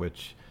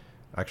 which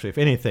actually, if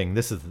anything,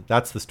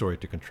 that's the story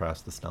to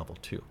contrast this novel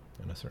to,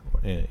 in a certain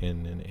way,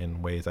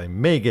 in ways I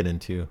may get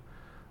into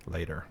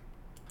later.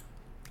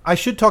 I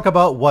should talk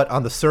about what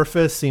on the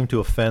surface seemed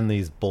to offend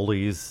these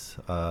bullies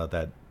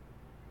that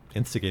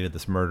instigated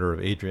this murder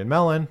of Adrian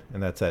Mellon,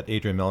 and that's that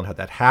Adrian Mellon had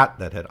that hat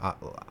that had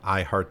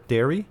I Heart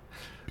Dairy.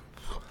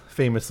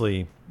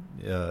 Famously,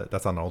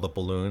 that's on all the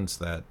balloons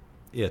that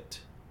it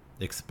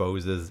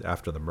exposes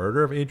after the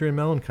murder of Adrian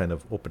Mellon, kind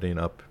of opening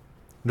up.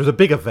 There's a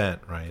big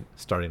event, right,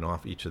 starting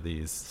off each of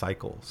these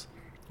cycles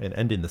and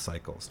ending the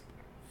cycles.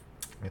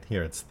 And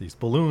here it's these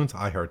balloons,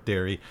 I Heart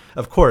Dairy.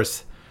 Of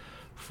course,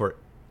 for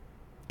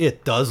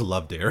it does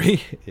love dairy.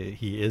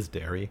 He is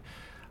dairy.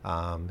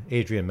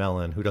 Adrian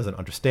Mellon, who doesn't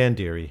understand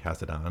dairy,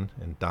 has it on,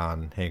 and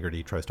Don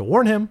Haggerty tries to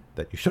warn him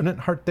that you shouldn't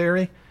heart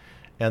dairy.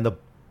 And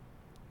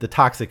the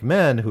toxic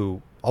men,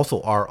 who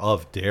also are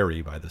of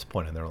dairy by this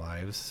point in their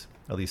lives,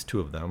 at least two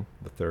of them.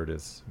 The third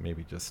is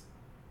maybe just,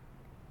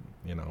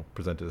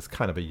 presented as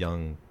kind of a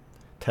young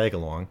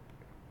tag-along.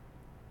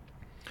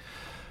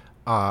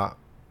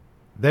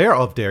 They are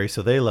of dairy,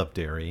 so they love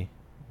dairy,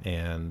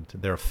 and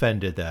they're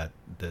offended that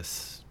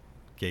this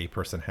gay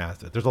person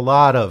has it. There's a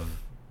lot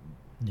of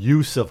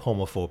use of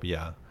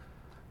homophobia,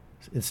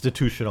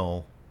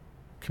 institutional,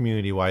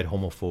 community-wide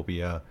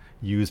homophobia,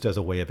 used as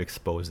a way of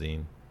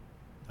exposing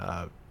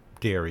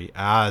dairy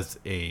as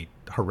a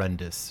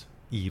horrendous,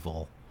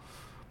 evil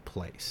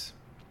place,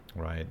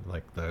 right?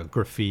 Like the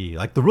graffiti,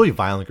 like the really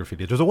violent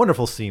graffiti. There's a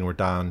wonderful scene where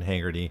Don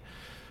Haggerty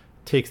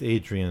takes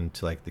Adrian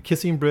to like the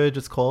Kissing Bridge,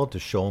 it's called, to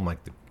show him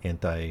like the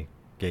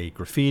anti-gay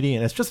graffiti,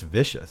 and it's just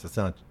vicious. It's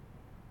not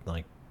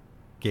like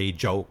gay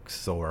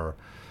jokes or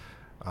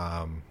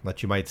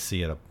that you might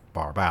see at a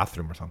bar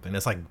bathroom or something.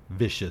 It's like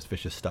vicious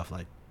stuff,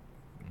 like,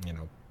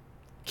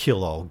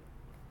 kill all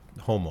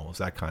homos,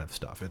 that kind of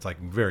stuff. It's like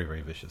very, very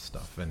vicious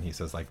stuff. And he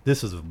says, like,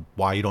 this is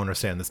why you don't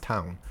understand this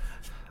town.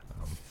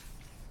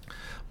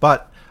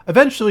 But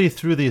eventually,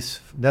 through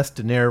these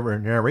nested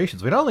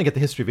narrations, we not only get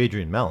the history of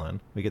Adrian Mellon,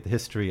 we get the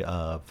history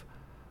of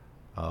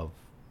a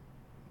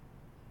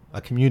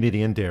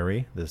community in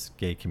Derry, this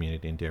gay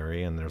community in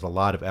Derry, and there's a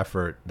lot of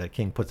effort that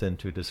King puts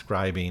into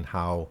describing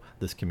how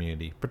this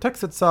community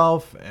protects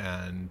itself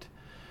and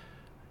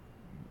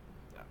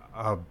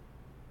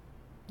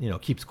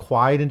keeps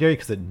quiet in Derry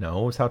because it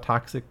knows how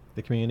toxic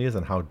the community is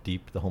and how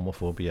deep the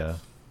homophobia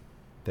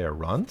there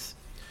runs.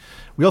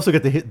 We also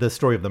get the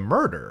story of the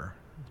murder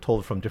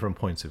told from different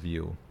points of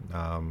view,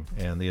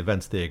 and the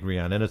events they agree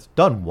on, and it's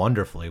done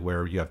wonderfully,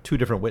 where you have two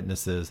different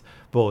witnesses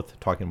both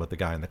talking about the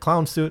guy in the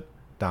clown suit,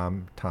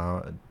 Don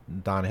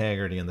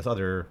Haggerty, and this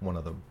other one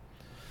of the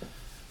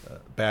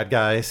bad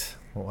guys,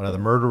 one of the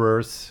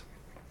murderers.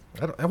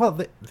 They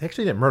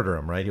actually didn't murder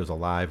him, right? He was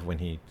alive when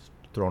he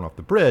thrown off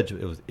the bridge.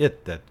 It was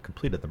it that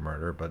completed the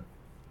murder, but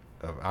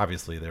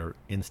obviously they're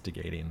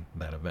instigating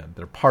that event.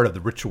 They're part of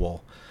the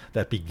ritual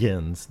that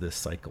begins this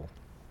cycle.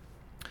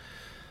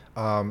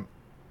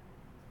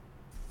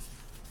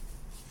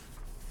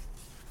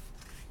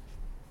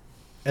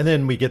 And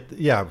then we get, we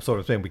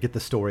get the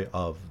story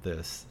of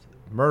this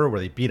murder where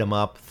they beat him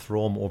up,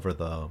 throw him over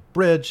the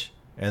bridge,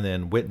 and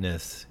then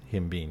witness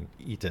him being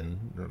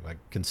eaten, or like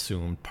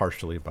consumed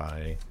partially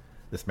by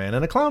this man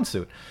in a clown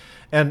suit.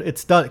 And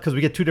it's done because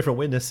we get two different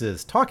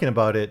witnesses talking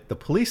about it. The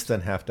police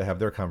then have to have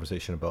their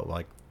conversation about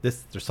like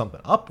this. There's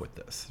something up with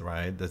this,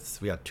 right?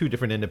 We got two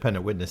different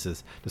independent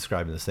witnesses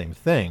describing the same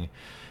thing,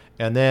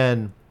 and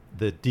then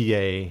the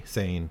DA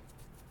saying,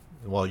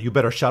 well, you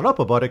better shut up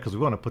about it because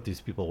we want to put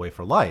these people away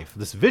for life.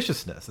 This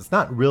viciousness. It's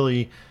not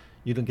really,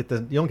 you don't get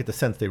the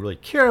sense they really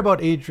care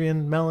about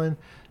Adrian Mellon.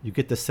 You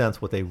get the sense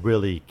what they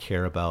really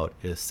care about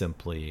is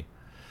simply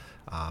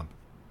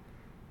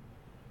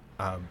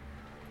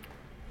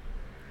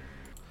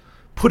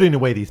putting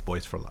away these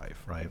boys for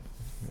life, right?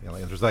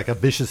 There's like a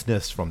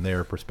viciousness from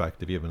their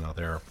perspective, even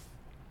though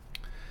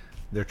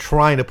they're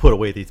trying to put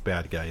away these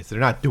bad guys. They're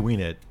not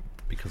doing it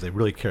because they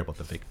really care about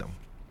the victim.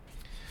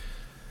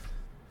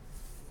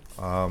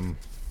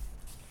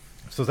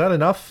 So is that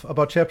enough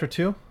about chapter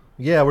 2?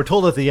 Yeah, we're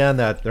told at the end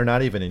that they're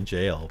not even in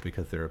jail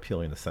because they're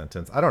appealing the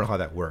sentence. I don't know how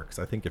that works.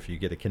 I think if you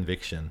get a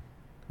conviction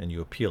and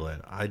you appeal it,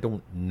 I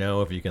don't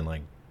know if you can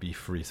like be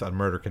free on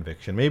murder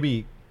conviction.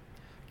 Maybe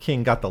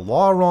King got the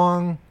law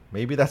wrong.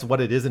 Maybe that's what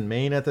it is in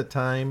Maine at the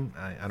time.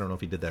 I don't know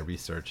if he did that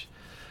research.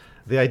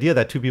 The idea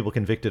that two people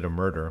convicted of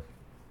murder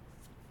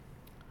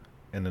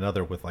and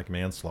another with like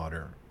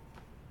manslaughter,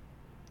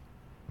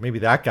 maybe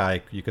that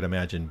guy you could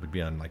imagine would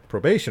be on like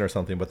probation or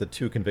something, but the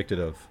two convicted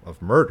of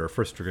murder,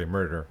 first degree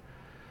murder,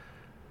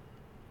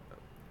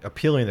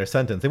 appealing their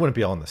sentence, they wouldn't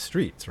be all in the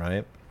streets,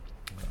 right?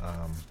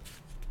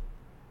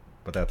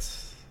 But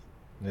it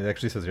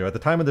actually says here, at the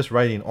time of this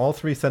writing, all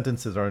three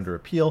sentences are under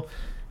appeal.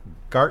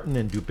 Garton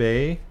and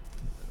Dubé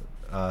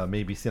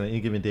may be seen on any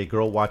given day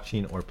girl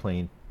watching or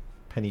playing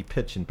penny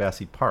pitch in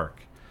Bassey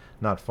Park,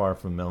 not far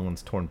from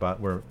Mellon's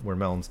where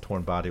Mellon's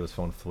torn body was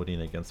found floating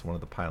against one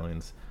of the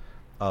pilings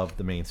of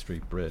the Main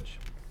Street Bridge.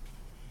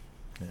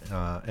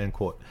 End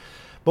quote.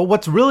 But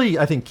what's really,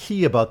 I think,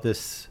 key about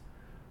this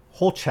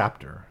whole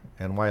chapter,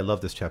 and why I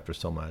love this chapter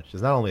so much,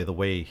 is not only the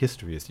way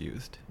history is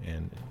used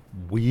and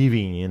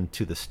weaving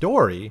into the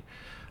story,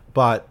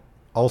 but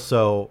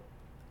also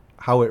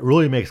how it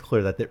really makes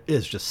clear that there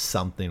is just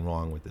something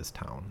wrong with this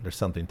town. There's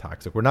something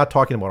toxic. We're not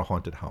talking about a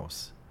haunted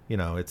house.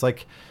 It's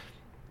like,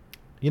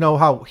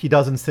 how he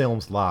does in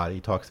Salem's Lot. He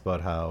talks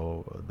about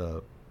how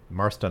the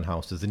Marston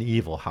house is an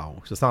evil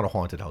house. It's not a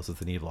haunted house.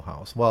 It's an evil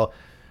house. Well,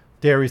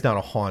 Derry's not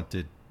a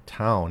haunted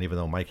town, even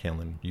though Mike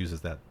Hanlon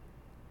uses that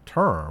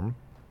term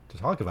to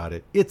talk about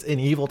it. It's an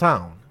evil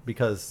town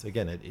because,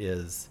 again, it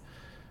is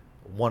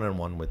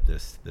one-on-one with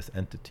this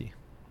entity.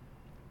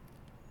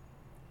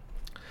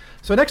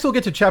 So next we'll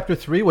get to chapter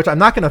 3, which I'm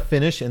not going to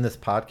finish in this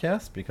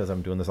podcast because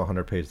I'm doing this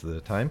 100 pages at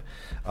a time.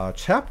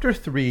 Chapter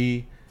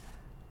 3,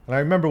 and I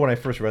remember when I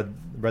first read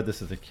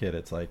this as a kid,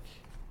 it's like,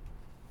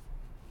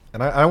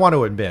 and I want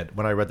to admit,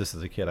 when I read this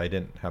as a kid, I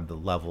didn't have the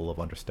level of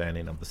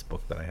understanding of this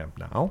book that I have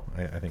now.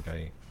 I think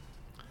I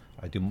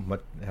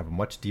have a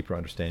much deeper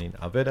understanding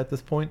of it at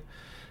this point,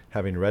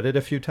 having read it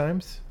a few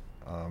times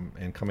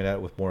and coming at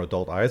it with more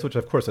adult eyes, which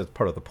of course is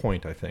part of the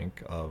point, I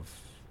think, of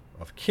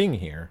King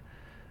here.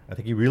 I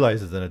think he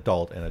realizes an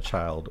adult and a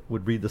child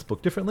would read this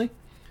book differently.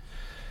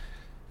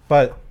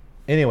 But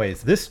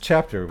anyways, this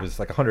chapter was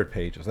like 100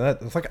 pages. And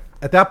it's like,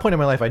 at that point in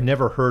my life, I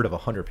never heard of a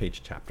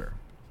 100-page chapter.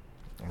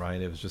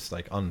 Right? It was just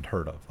like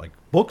unheard of. Like,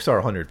 books are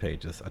 100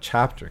 pages. A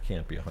chapter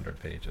can't be 100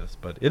 pages.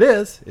 But it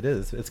is.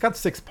 It's got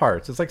 6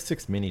 parts. It's like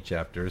 6 mini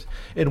chapters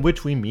in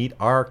which we meet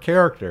our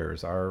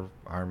characters, our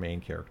main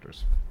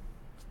characters.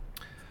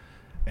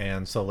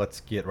 And so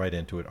let's get right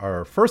into it.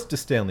 Our first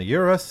is Stanley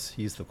Uris.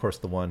 He's, of course,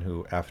 the one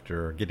who,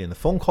 after getting the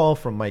phone call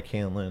from Mike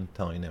Hanlon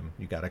telling him,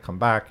 you got to come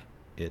back,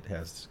 it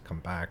has come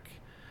back.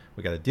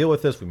 We got to deal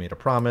with this. We made a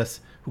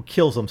promise. Who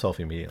kills himself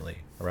immediately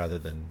rather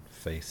than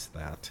face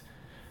that.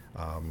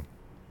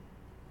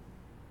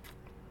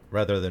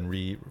 Rather than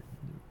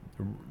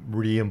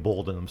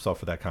re-embolden himself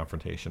for that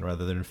confrontation,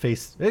 rather than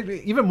face,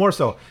 even more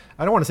so,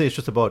 I don't want to say it's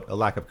just about a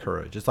lack of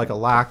courage. It's like a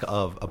lack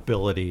of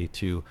ability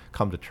to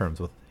come to terms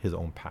with his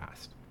own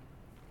past.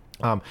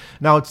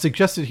 Now, it's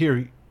suggested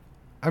here,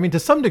 I mean, to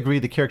some degree,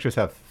 the characters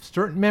have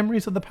certain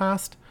memories of the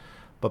past,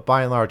 but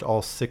by and large,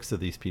 all 6 of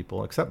these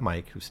people, except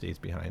Mike, who stays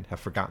behind, have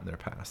forgotten their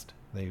past.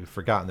 They've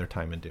forgotten their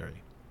time in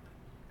Derry.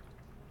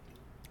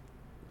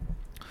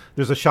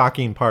 There's a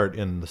shocking part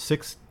in the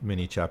 6th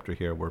mini chapter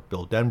here where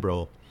Bill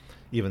Denbrough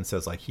even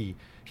says, like, he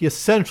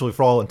essentially,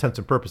 for all intents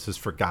and purposes,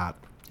 forgot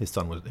his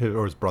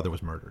brother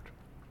was murdered.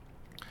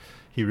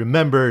 He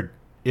remembered,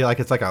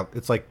 it's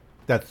like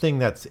that thing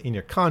that's in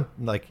your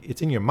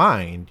it's in your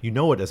mind. You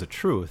know it as a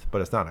truth,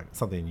 but it's not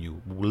something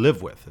you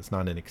live with. It's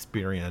not an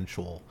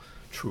experiential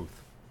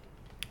truth,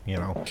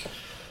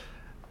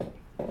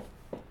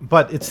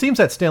 But it seems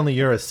that Stanley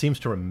Uris seems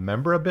to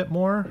remember a bit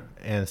more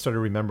and started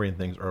remembering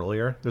things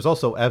earlier. There's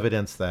also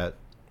evidence that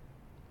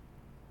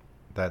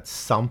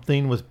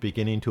something was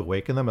beginning to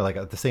awaken them. Like,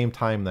 at the same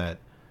time that,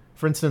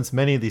 for instance,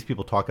 many of these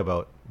people talk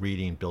about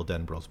reading Bill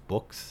Denbrough's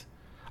books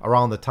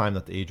around the time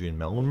that the Adrian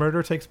Mellon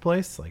murder takes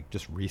place, like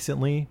just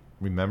recently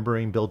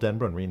remembering Bill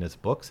Denbrough and reading his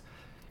books.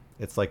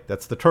 It's like,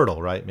 that's the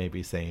turtle, right?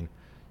 Maybe saying,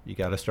 you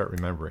got to start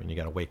remembering. You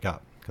got to wake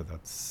up because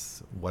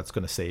that's what's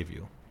going to save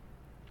you.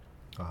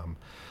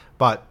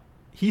 But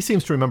he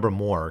seems to remember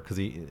more because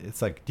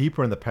it's like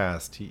deeper in the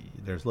past.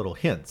 There's little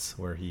hints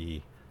where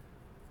he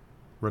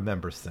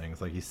remembers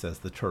things. Like, he says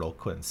the turtle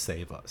couldn't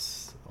save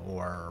us,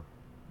 or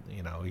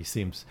he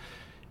seems,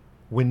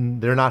 when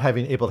they're not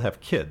able to have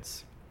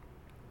kids,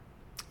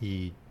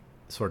 he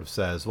sort of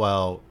says,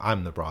 well,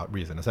 I'm the broad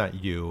reason. It's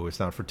not you. It's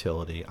not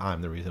fertility.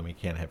 I'm the reason we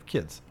can't have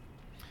kids.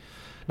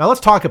 Now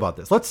let's talk about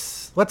this.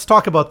 Let's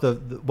talk about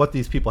what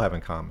these people have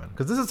in common,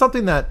 because this is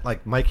something that,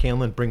 like, Mike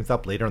Hanlon brings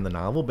up later in the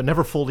novel, but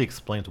never fully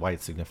explains why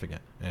it's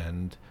significant.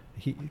 And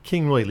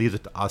King really leaves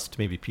it to us to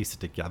maybe piece it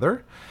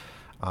together.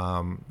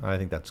 I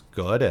think that's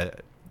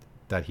good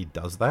that he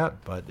does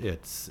that, but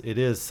it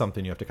is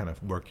something you have to kind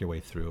of work your way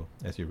through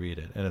as you read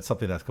it, and it's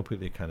something that's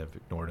completely kind of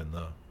ignored in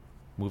the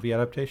movie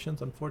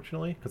adaptations,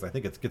 unfortunately, because I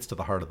think it gets to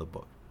the heart of the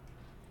book.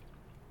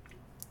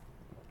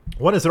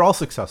 One is they're all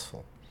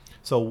successful.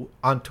 So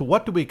on to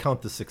what do we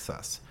count as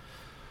success?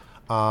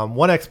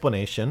 One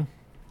explanation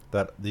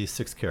that these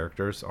 6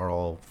 characters are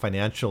all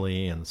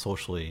financially and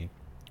socially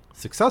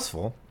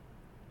successful.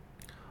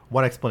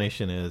 One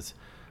explanation is,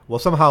 well,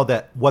 somehow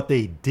that what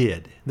they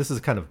did, this is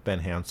kind of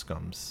Ben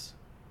Hanscom's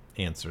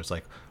answers,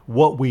 like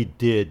what we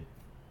did,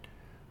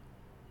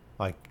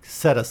 like,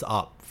 set us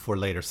up for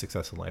later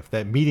success in life.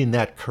 That meeting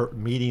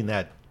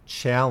that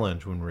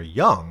challenge when we're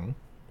young,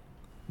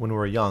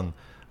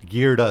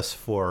 geared us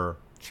for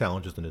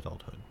challenges in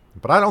adulthood.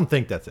 But I don't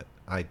think that's it.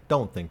 I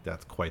don't think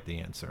that's quite the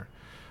answer.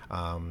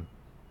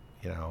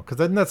 Because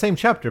in that same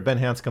chapter, Ben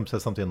Hanscom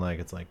says something like,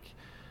 it's like,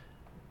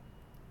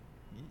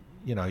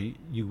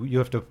 you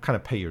have to kind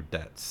of pay your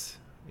debts.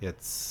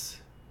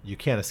 You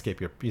can't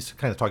escape he's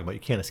kind of talking about,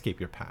 you can't escape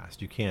your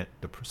past. You can't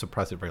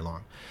suppress it very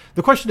long.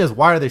 The question is,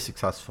 why are they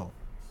successful?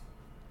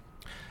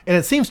 And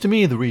it seems to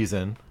me the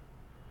reason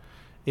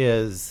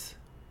is,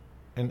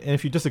 and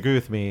if you disagree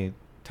with me,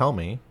 tell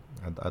me.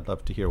 I'd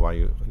love to hear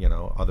why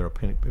other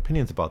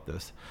opinions about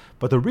this.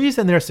 But the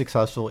reason they're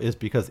successful is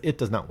because it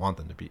does not want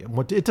them to be.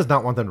 It does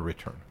not want them to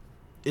return.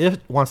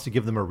 It wants to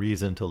give them a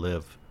reason to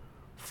live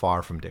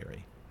far from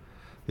Derry.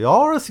 They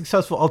all are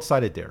successful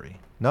outside of Derry.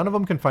 None of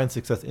them can find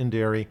success in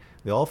Derry.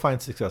 They all find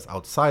success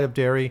outside of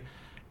Derry,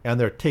 and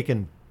they're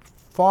taken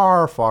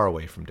far, far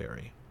away from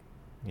Derry.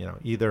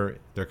 Either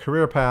their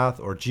career path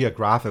or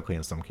geographically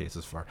in some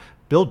cases far.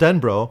 Bill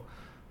Denbrough,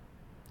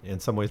 in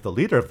some ways the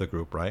leader of the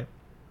group, right?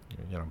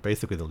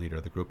 Basically the leader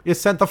of the group, is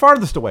sent the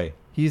farthest away.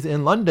 He's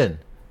in London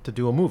to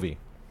do a movie.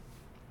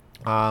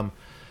 Rich,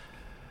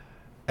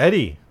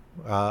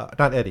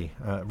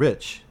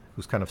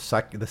 who's kind of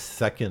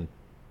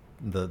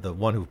the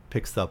one who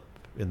picks up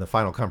in the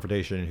final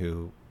confrontation,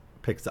 who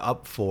picks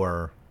up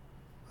for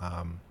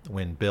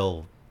when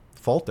Bill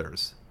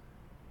falters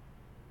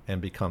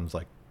and becomes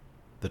like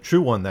the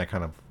true one that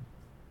kind of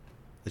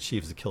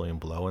achieves the killing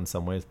blow in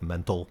some ways, the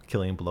mental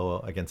killing blow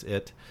against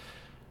it.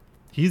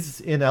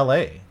 He's in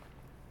L.A.,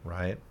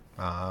 right?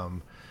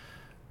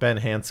 Ben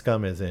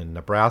Hanscom is in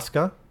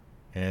Nebraska.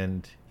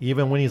 And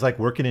even when he's like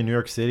working in New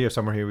York City or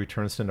somewhere, he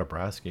returns to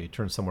Nebraska. He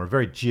turns somewhere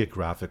very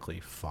geographically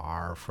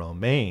far from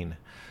Maine.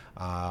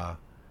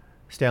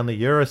 Stanley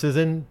Uris is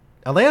in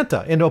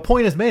Atlanta. And a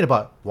point is made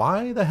about,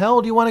 why the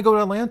hell do you want to go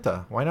to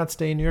Atlanta? Why not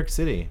stay in New York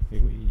City?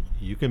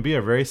 You can be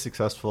a very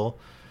successful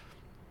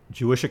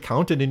Jewish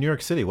accountant in New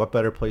York City. What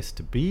better place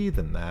to be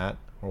than that?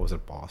 Or was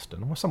it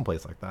Boston or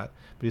someplace like that?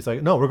 But he's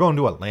like, no, we're going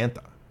to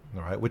Atlanta,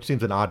 all right? Which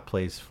seems an odd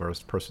place for a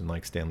person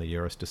like Stanley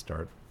Uris to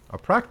start a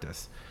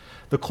practice.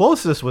 The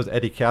closest was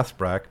Eddie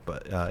Kaspbrak,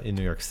 but in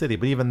New York City.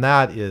 But even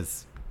that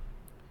is,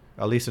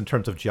 at least in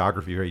terms of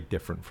geography, very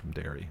different from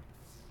Derry.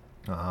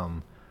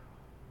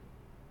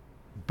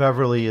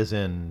 Beverly is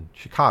in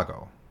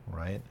Chicago,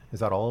 right?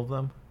 Is that all of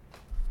them?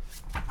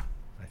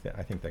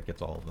 I think that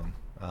gets all of them.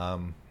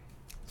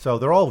 So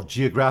they're all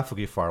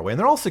geographically far away, and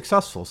they're all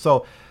successful.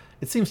 So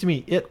it seems to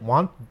me it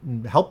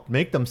helped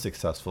make them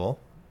successful,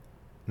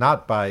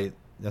 not by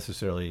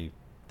necessarily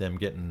them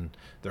getting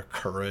their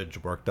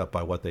courage worked up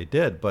by what they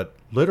did, but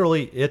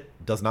literally it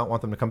does not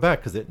want them to come back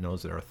because it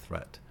knows they're a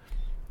threat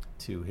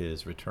to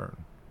his return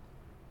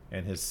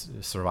and his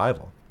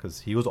survival, because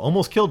he was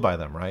almost killed by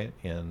them, right,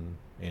 in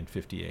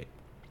 58.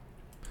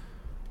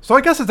 So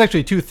I guess it's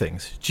actually two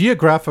things: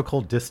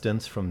 geographical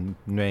distance from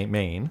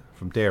Maine,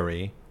 from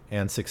Derry,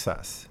 and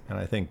success. And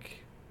I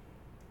think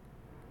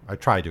I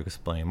tried to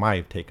explain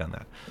my take on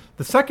that.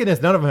 The second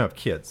is none of them have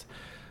kids,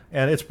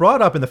 and it's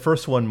brought up in the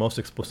first one most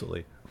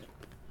explicitly.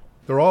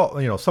 They're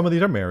all, some of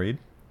these are married.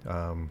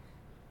 5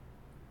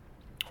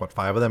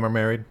 of them are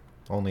married?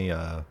 Only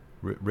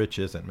Rich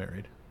isn't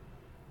married.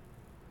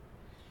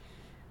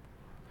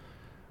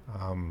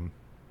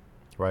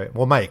 Right?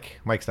 Well,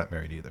 Mike's not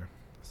married either.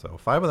 So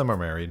 5 of them are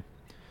married.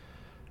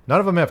 None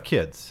of them have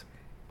kids.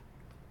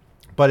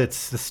 But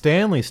it's the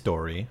Stanley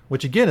story,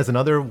 which again is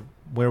another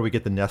where we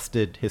get the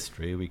nested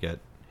history. We get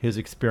his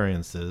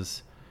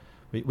experiences.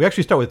 We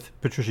actually start with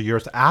Patricia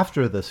Uris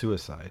after the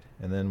suicide,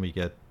 and then we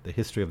get the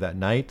history of that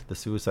night, the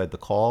suicide, the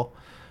call,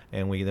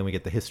 and then we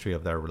get the history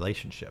of their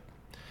relationship.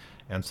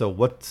 And so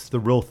what's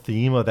the real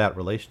theme of that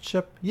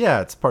relationship?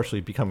 Yeah, it's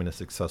partially becoming a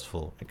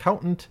successful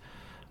accountant,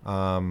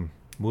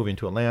 moving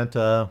to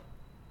Atlanta,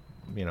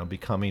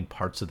 becoming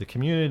parts of the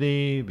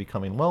community,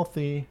 becoming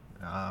wealthy,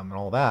 and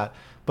all that.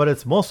 But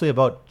it's mostly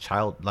about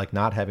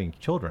not having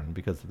children,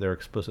 because they're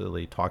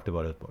explicitly talked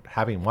about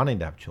wanting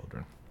to have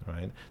children.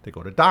 Right? They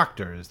go to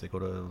doctors, they go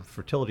to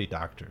fertility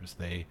doctors,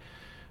 they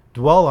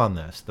dwell on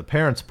this. The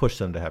parents push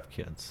them to have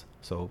kids.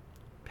 So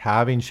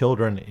having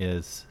children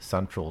is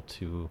central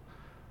to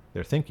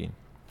their thinking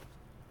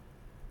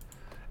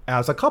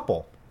as a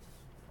couple.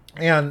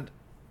 And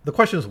the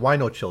question is, why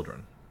no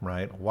children,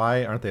 right?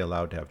 Why aren't they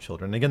allowed to have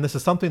children? And again, this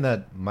is something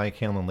that Mike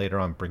Hanlon later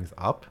on brings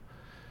up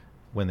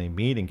when they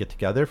meet and get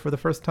together for the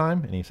first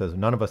time. And he says,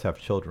 none of us have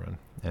children.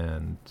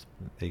 And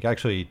they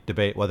actually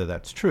debate whether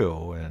that's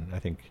true. And I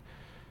think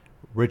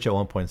Rich at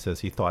one point says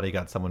he thought he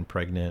got someone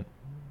pregnant,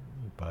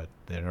 but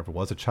there never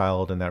was a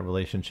child in that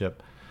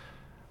relationship.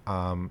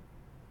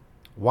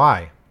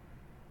 Why?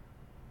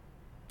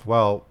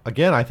 Well,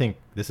 again, I think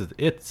this is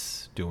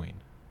its doing.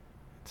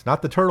 It's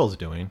not the turtle's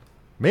doing.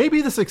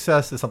 Maybe the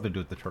success is something to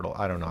do with the turtle.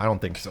 I don't know. I don't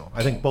think so.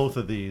 I think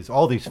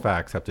all these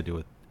facts have to do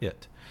with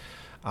it.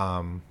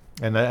 And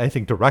I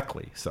think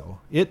directly so.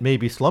 It may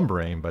be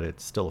slumbering, but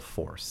it's still a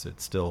force.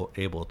 It's still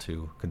able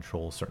to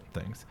control certain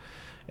things.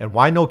 And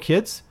why no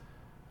kids?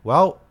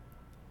 Well,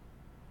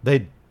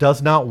 he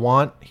does not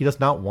want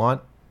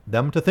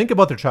them to think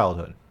about their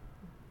childhood,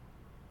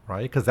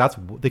 right? Because that's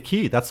the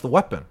key. That's the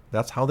weapon.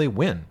 That's how they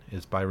win,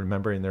 is by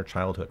remembering their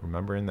childhood,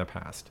 remembering their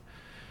past.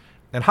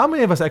 And how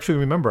many of us actually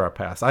remember our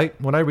past?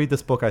 When I read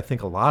this book, I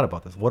think a lot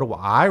about this. What do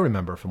I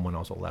remember from when I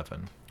was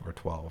 11 or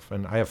 12?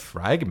 And I have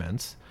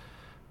fragments,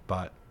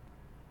 but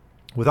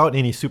without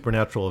any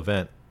supernatural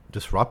event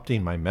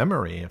disrupting my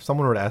memory, if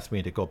someone were to ask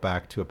me to go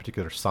back to a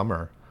particular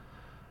summer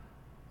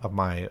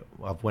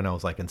of when I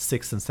was like in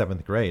 6th and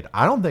 7th grade.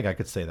 I don't think I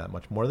could say that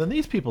much more than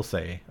these people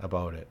say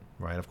about it,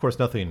 right? Of course,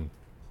 nothing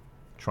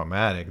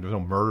traumatic. There's no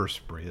murder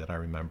spree that I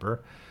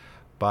remember,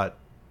 but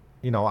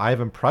I have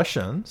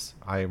impressions.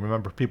 I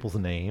remember people's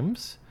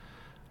names.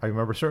 I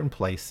remember certain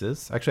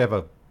places. Actually, I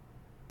have a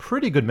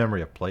pretty good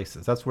memory of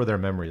places. That's where their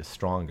memory is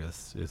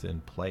strongest, is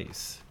in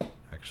place.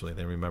 Actually,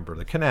 they remember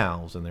the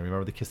canals, and they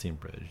remember the kissing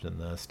bridge and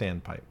the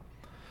standpipe,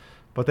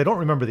 but they don't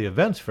remember the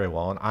events very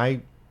well.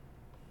 And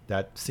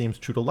that seems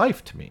true to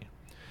life to me.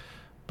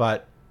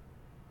 But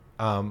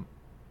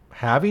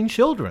having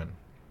children,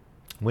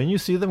 when you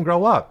see them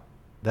grow up,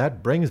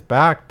 that brings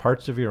back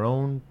parts of your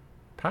own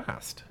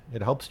past.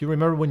 It helps you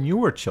remember when you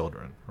were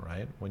children,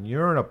 right? When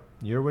you're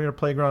in a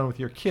playground with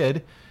your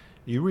kid,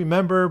 you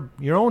remember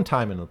your own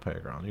time in the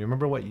playground. You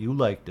remember what you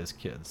liked as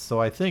kids. So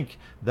I think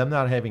them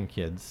not having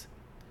kids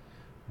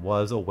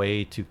was a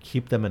way to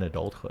keep them in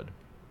adulthood.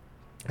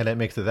 And it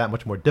makes it that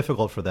much more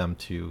difficult for them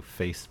to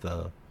face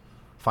the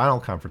final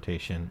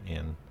confrontation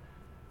in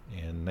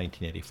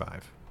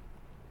 1985.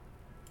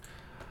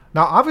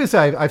 Now, obviously,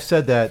 I've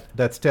said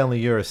that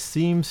Stanley Uris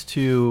seems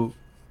to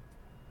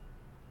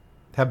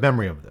have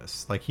memory of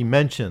this. Like, he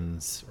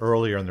mentions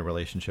earlier in the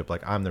relationship,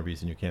 like, I'm the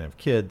reason you can't have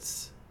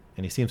kids,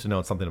 and he seems to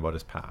know something about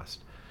his past.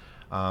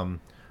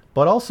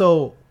 But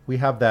also, we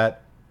have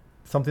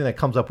something that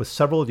comes up with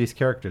several of these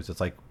characters.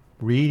 It's like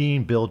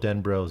reading Bill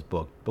Denborough's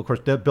book. Of course,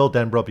 Bill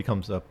Denborough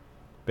becomes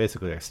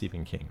basically like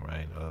Stephen King,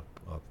 right?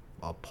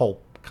 A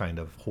pulp kind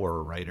of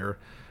horror writer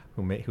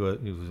who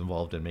was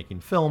involved in making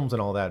films and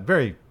all that.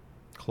 Very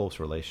close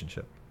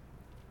relationship.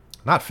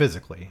 Not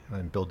physically. I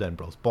mean, Bill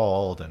Denborough's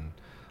bald and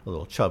a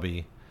little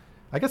chubby.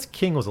 I guess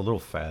King was a little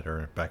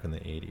fatter back in the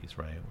 80s,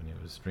 right, when he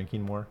was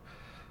drinking more.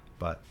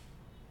 But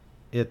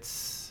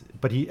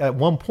he at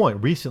one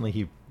point recently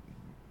he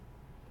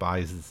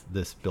buys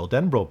this Bill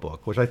Denborough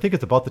book, which I think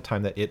is about the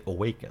time that it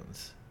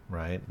awakens,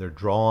 right? They're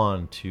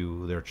drawn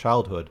to their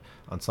childhood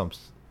on some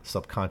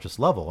subconscious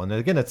level. And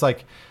again, it's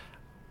like,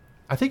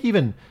 I think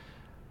even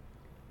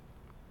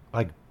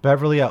like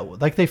Beverly,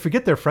 like they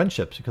forget their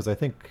friendships, because I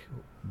think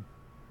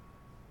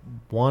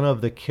one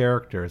of the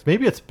characters,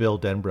 maybe it's Bill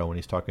Denborough when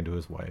he's talking to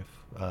his wife,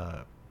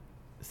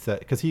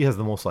 because he has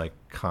the most like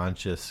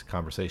conscious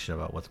conversation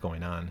about what's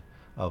going on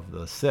of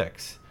the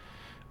 6,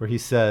 where he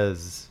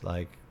says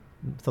like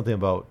something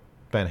about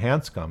Ben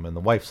Hanscom, and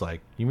the wife's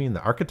like, "You mean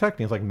the architect?"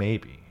 And he's like,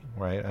 "Maybe,"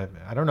 right?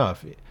 I don't know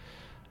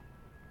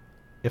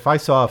if I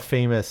saw a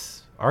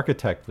famous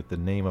architect with the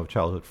name of a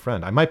childhood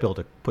friend, I might be able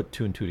to put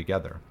 2 and 2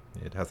 together.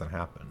 It hasn't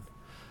happened,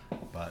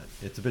 but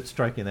it's a bit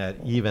striking that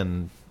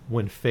even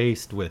when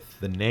faced with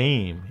the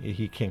name,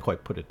 he can't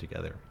quite put it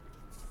together.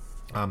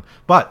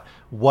 But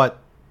what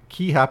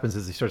key happens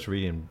is he starts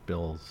reading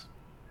Bill's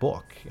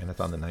book, and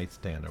it's on the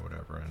nightstand or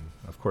whatever. And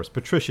of course,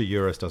 Patricia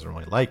Uris doesn't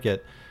really like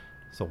it.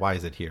 So why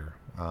is it here?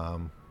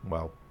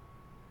 Well,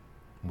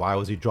 why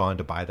was he drawn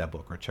to buy that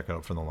book or check it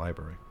out from the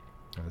library?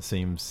 And it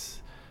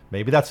seems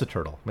maybe that's the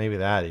turtle. Maybe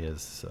that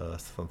is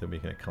something we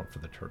can account for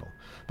the turtle.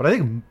 But I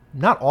think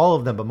not all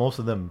of them, but most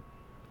of them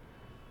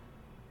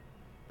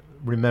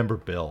remember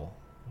Bill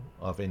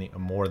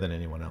more than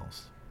anyone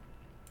else.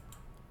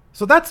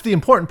 So that's the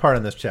important part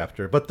in this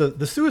chapter. But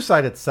the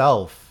suicide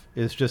itself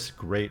is just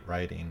great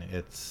writing.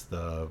 It's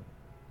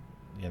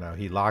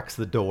he locks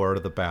the door to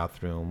the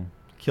bathroom,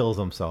 kills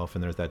himself,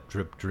 and there's that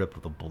drip drip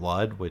of the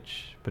blood,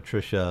 which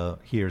Patricia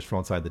hears from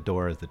outside the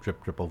door as the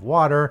drip drip of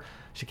water.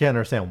 She can't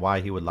understand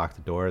why he would lock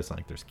the door. It's not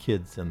like there's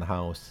kids in the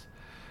house.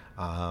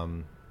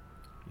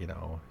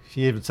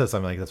 She even says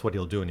something like that's what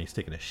he'll do when he's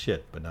taking a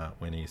shit, but not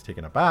when he's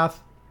taking a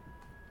bath.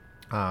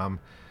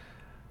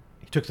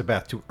 He took the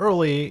bath too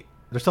early.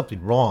 There's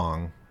something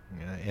wrong,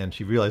 and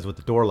she realizes with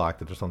the door locked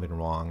that there's something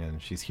wrong,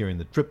 and she's hearing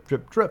the drip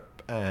drip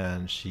drip,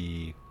 and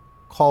she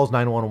calls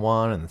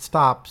 911 and then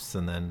stops,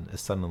 and then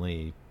is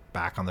suddenly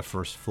back on the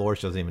first floor.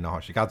 She doesn't even know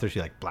how she got there. She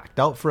like blacked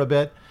out for a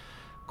bit,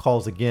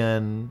 calls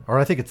again, or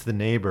I think it's the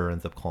neighbor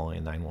ends up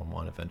calling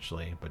 911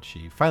 eventually, but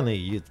she finally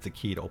uses the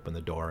key to open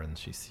the door, and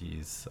she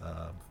sees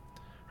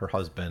her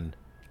husband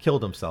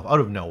killed himself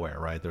out of nowhere,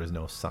 right? There was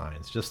no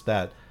signs, just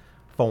that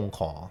phone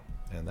call,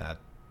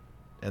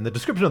 and the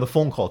description of the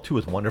phone call too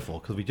is wonderful,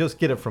 because we just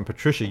get it from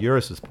Patricia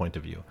Uris's point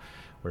of view,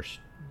 where she,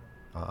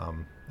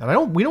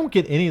 and we don't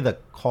get any of the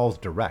calls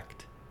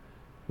direct.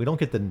 We don't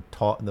get the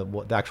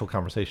actual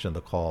conversation of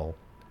the call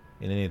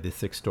in any of the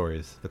 6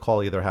 stories. The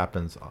call either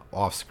happens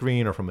off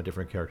screen or from a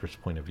different character's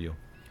point of view.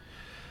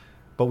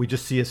 But we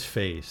just see his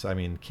face. I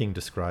mean, King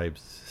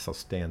describes how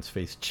Stan's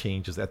face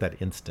changes at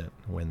that instant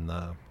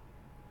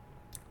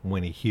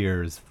when he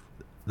hears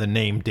the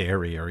name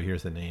Derry, or he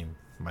hears the name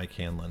Mike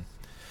Hanlon.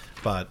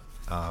 But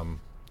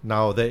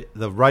now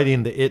the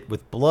writing it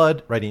with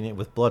blood,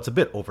 it's a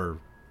bit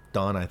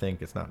overdone. I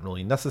think it's not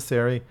really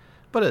necessary,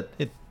 but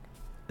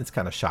it's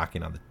kind of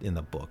shocking in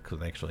the book, because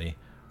they actually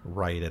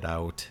write it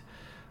out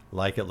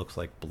like it looks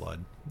like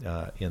blood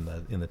in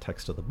the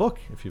text of the book.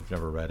 If you've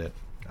never read it,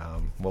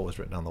 what was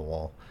written on the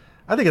wall,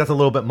 I think that's a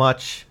little bit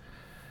much,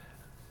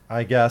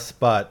 I guess,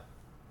 but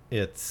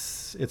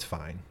it's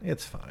fine.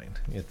 It's fine.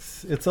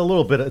 It's a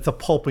little bit. It's a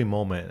pulpy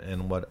moment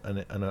in what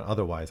an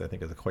otherwise I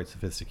think is a quite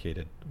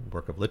sophisticated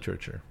work of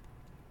literature.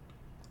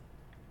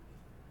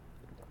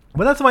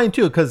 But that's fine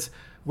too, because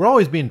we're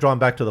always being drawn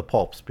back to the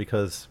pulps,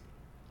 because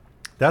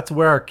that's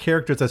where our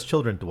characters as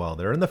children dwell.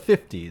 They're in the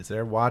 50s.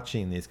 They're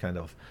watching these kind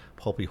of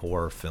pulpy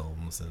horror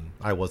films, and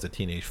I Was a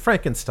Teenage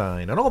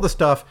Frankenstein, and all the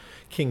stuff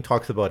King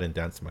talks about in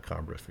Danse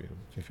Macabre. If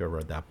you ever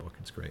read that book,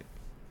 it's great.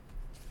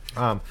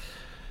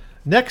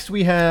 Next,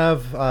 we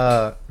have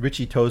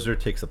Richie Tozier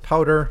takes a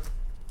powder,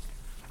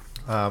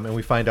 and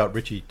we find out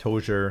Richie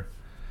Tozier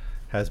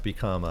has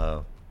become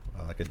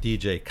like a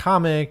DJ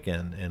comic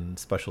and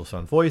specialist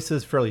on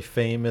voices, fairly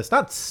famous,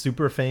 not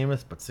super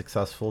famous, but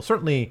successful,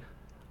 certainly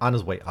on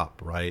his way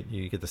up, right?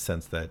 You get the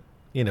sense that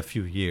in a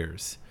few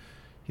years,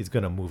 he's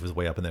going to move his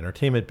way up in the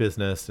entertainment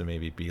business and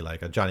maybe be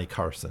like a Johnny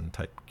Carson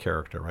type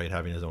character, right?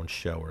 Having his own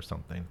show or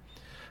something.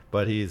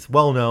 But he's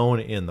well known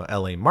in the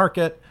LA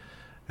market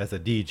as a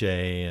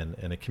DJ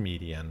and a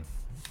comedian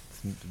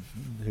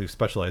who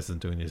specializes in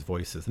doing these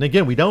voices. And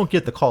again, we don't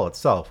get the call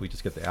itself. We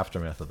just get the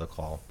aftermath of the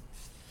call.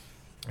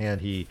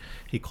 And he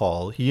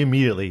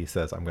immediately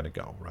says, I'm going to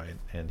go, right?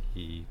 And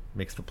he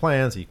makes the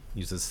plans. He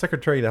uses his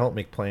secretary to help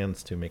make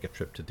plans to make a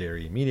trip to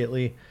Derry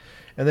immediately.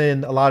 And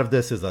then a lot of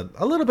this is a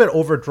little bit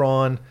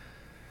overdrawn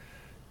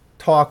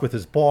talk with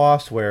his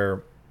boss,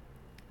 where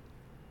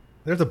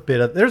there's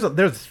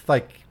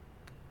like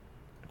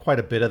quite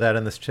a bit of that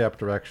in this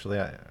chapter.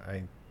 Actually,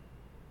 I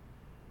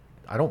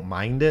don't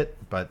mind it,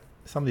 but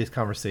some of these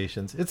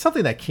conversations, it's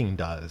something that King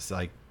does.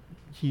 Like,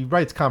 he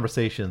writes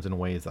conversations in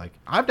ways like,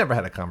 I've never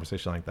had a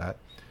conversation like that.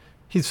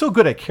 He's so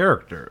good at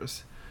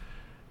characters,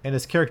 and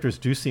his characters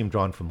do seem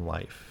drawn from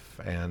life,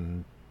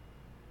 and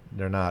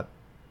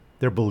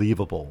they're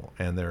believable,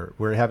 and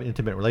we have an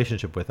intimate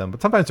relationship with them.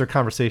 But sometimes their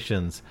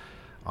conversations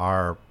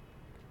are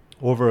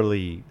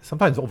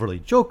sometimes overly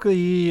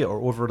jokey or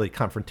overly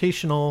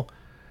confrontational.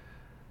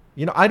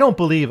 You know, I don't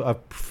believe a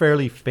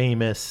fairly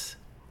famous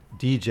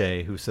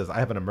DJ who says, I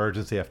have an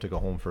emergency, I have to go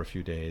home for a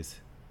few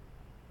days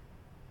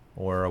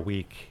or a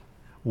week,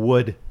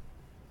 would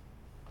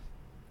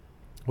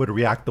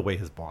react the way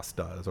his boss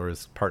does or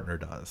his partner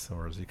does,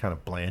 or as he kind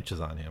of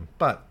blanches on him.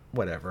 But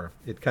whatever,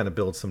 it kind of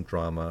builds some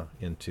drama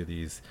into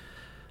these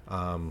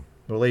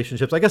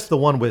relationships. I guess the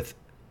one with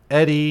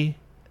Eddie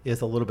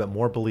is a little bit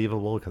more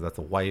believable, because that's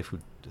a wife who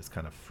is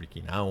kind of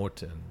freaking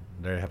out, and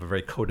they have a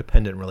very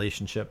codependent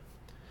relationship,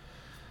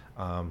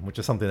 which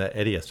is something that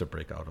Eddie has to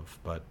break out of.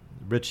 But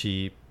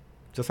Richie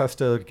just has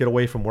to get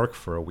away from work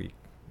for a week.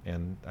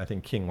 And I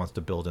think King wants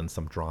to build in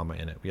some drama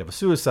in it. We have a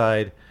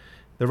suicide.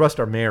 The rest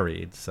are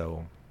married,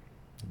 so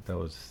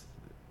there's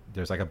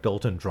like a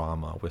built-in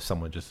drama with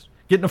someone just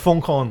getting a phone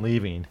call and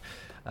leaving,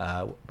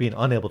 being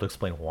unable to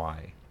explain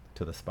why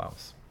to the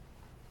spouse.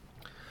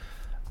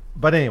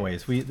 But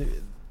anyways,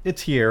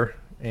 it's here,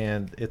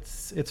 and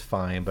it's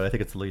fine. But I think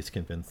it's the least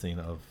convincing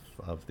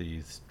of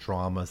these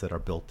dramas that are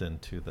built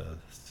into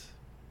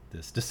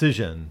this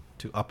decision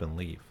to up and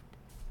leave.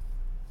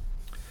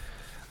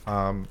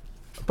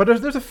 But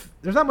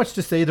there's not much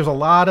to say. There's a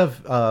lot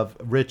of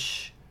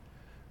Rich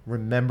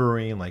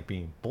remembering like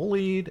being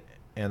bullied,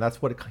 and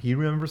that's what he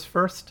remembers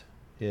first,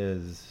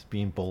 is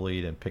being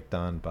bullied and picked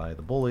on by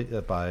the bullies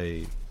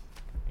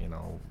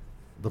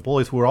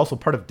who are also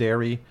part of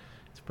Derry.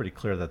 It's pretty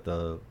clear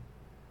that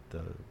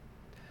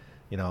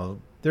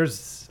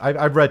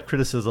I've read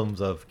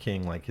criticisms of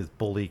King, like his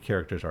bully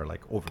characters are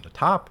like over the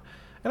top,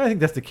 and I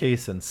think that's the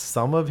case in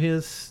some of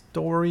his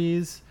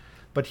stories.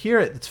 But here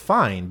it's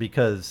fine,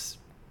 because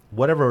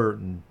whatever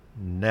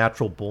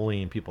natural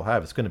bullying people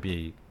have, it's going to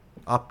be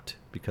upped,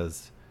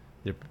 because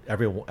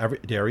every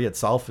Derry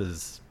itself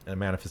is a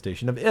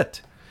manifestation of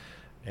it,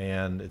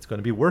 and it's going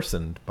to be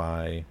worsened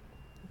by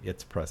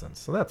its presence.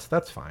 So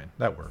that's fine.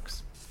 That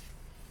works.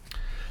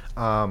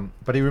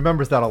 But he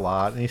remembers that a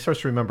lot, and he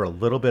starts to remember a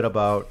little bit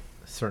about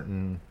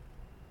certain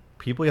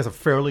people. He has a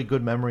fairly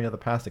good memory of the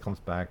past. It comes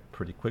back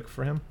pretty quick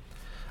for him.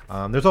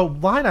 There's a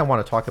line I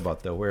want to talk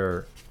about, though,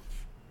 where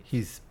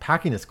he's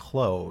packing his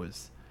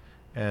clothes,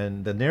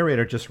 and the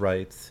narrator just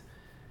writes,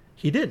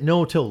 he didn't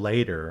know till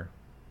later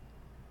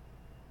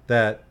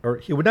or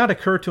it would not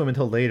occur to him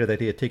until later that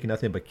he had taken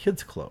nothing but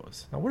kids'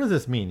 clothes. Now, what does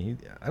this mean?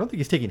 I don't think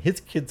he's taking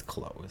his kids'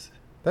 clothes.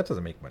 That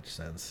doesn't make much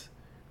sense.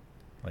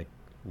 Like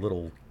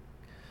little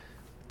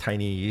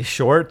tiny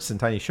shorts and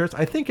tiny shirts.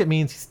 I think it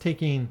means he's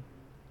taking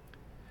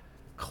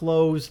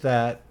clothes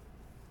that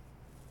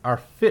are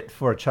fit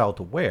for a child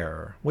to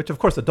wear, which of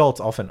course adults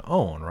often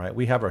own, right?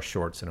 We have our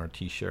shorts and our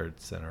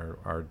t-shirts and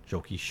our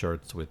jokey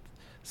shirts with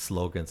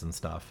slogans and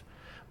stuff.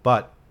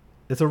 But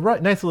it's a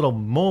nice little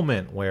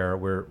moment where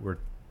we're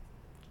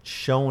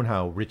shown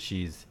how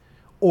Richie's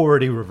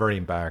already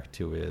reverting back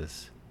to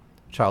his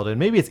childhood.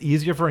 Maybe it's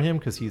easier for him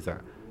because he's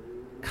a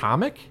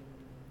comic,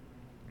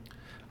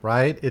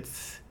 right?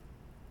 It's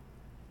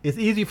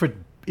easier for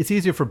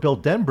Bill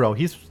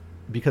Denbrough.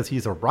 Because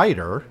he's a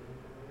writer.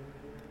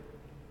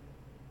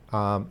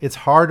 It's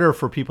harder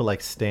for people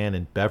like Stan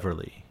and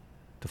Beverly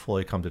to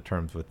fully come to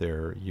terms with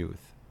their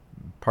youth.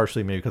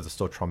 partially maybe because it's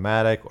so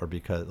traumatic, or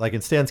because, like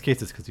in Stan's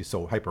case, it's because he's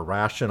so hyper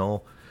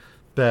rational.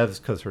 Bev's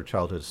because her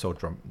childhood is so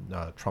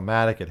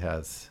traumatic. It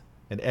has,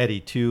 and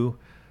Eddie too.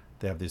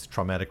 They have these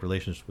traumatic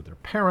relationships with their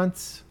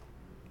parents.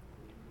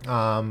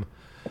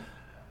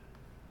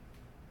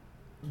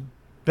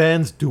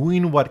 Ben's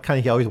doing what kind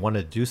of he always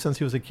wanted to do since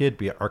he was a kid,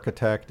 be an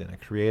architect and a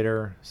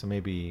creator. So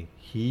maybe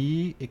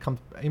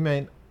I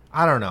mean,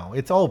 I don't know.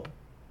 It's all,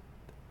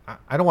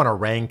 I don't want to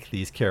rank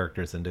these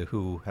characters into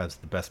who has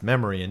the best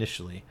memory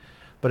initially,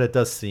 but it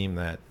does seem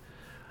that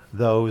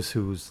those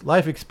whose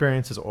life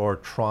experiences or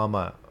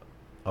trauma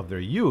of their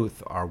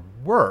youth are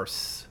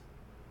worse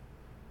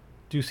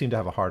do seem to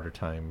have a harder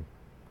time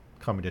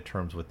coming to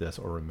terms with this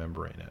or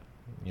remembering it.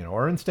 You know,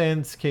 or in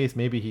Stan's case,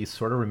 maybe he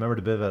sort of remembered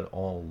a bit of it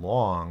all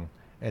along,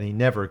 and it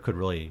never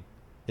really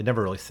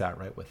sat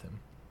right with him.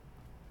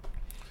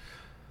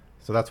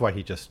 So that's why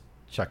he just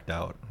checked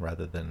out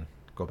rather than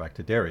go back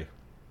to Derry.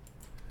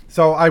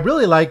 So I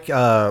really like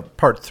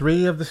part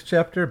 3 of this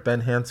chapter.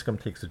 Ben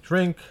Hanscom takes a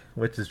drink,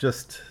 which is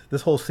just,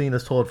 this whole scene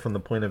is told from the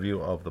point of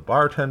view of the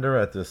bartender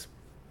at this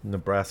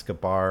Nebraska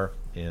bar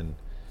in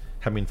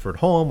Hemingford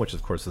Home, which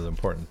of course is an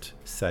important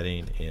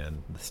setting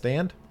in The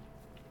Stand.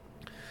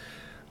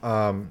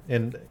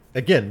 And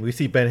again, we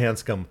see Ben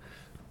Hanscom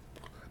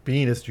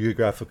being as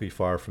geographically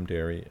far from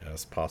Derry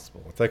as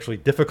possible. It's actually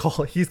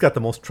difficult. He's got the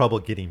most trouble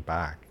getting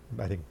back.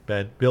 I think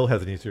Bill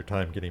has an easier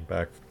time getting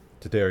back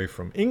to Derry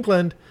from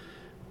England.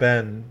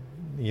 Ben,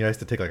 has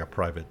to take like a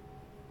private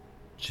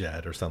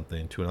jet or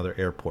something to another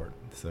airport.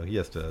 So he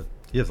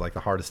has like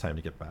the hardest time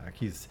to get back.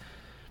 He's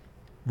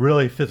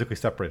really physically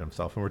separated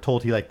himself. And we're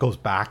told he like goes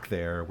back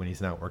there when he's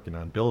not working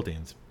on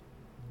buildings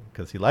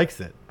because he likes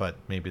it, but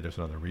maybe there's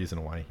another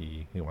reason why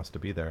he wants to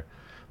be there.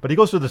 But he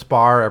goes to this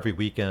bar every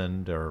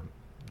weekend, or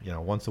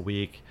once a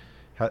week,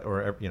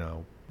 or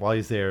while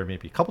he's there,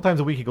 maybe a couple times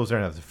a week he goes there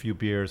and has a few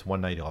beers.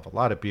 One night he'll have a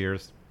lot of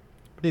beers,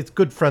 but he's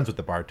good friends with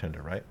the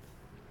bartender, right?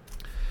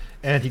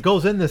 And he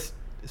goes in this,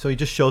 so he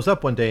just shows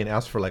up one day and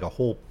asks for like a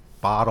whole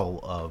bottle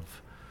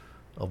of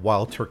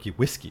Wild Turkey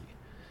whiskey.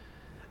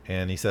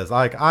 And he says,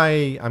 like,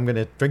 I'm going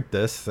to drink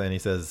this. And he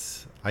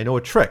says, I know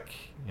a trick.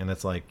 And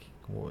it's like,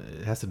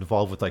 it has to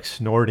involve with like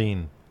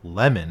snorting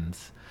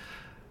lemons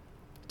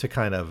to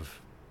kind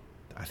of,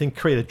 I think,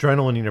 create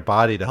adrenaline in your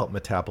body to help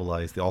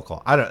metabolize the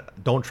alcohol.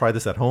 Don't try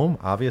this at home,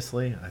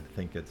 obviously. I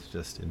think it's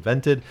just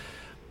invented.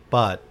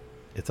 But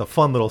it's a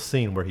fun little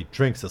scene where he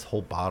drinks this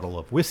whole bottle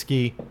of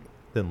whiskey,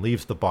 then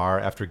leaves the bar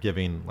after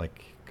giving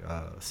like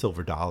a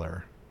silver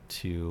dollar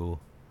to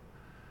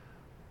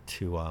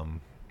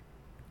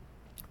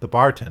the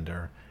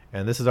bartender.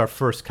 And this is our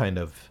first kind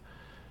of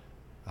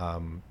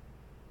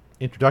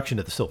introduction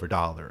to the silver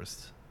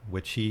dollars,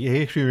 which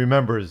he actually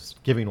remembers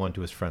giving one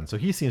to his friend. So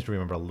he seems to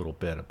remember a little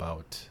bit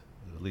about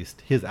at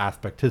least his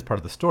aspect, his part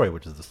of the story,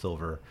 which is the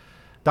silver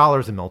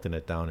dollars and melting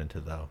it down into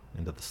the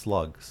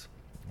slugs,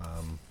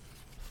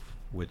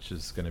 which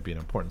is going to be an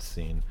important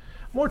scene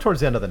more towards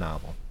the end of the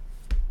novel.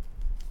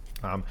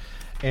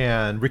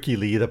 And Ricky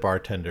Lee, the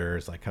bartender,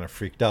 is like kind of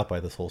freaked out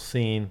by this whole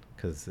scene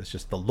because it's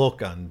just the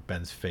look on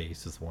Ben's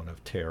face is one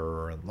of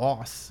terror and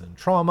loss and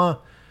trauma.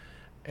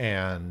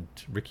 And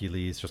Ricky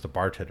Lee is just a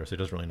bartender, so he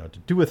doesn't really know what to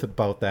do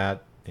about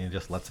that, and he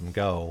just lets him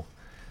go.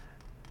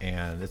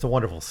 And it's a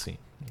wonderful scene.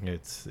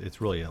 It's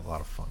really a lot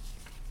of fun.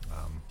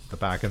 The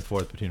back and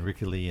forth between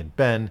Ricky Lee and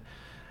Ben.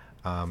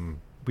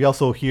 We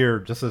also hear,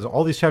 just as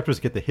all these chapters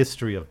get the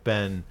history of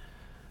Ben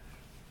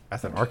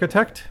as an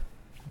architect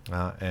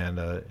and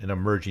an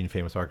emerging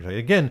famous architect.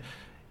 Again,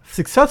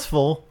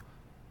 successful,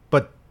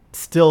 but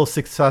still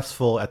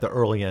successful at the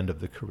early end of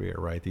the career,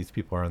 right? These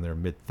people are in their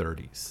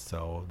mid-30s,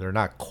 so they're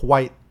not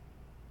quite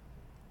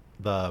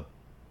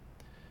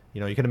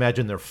you can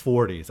imagine their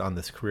 40s on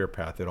this career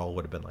path. It all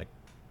would have been like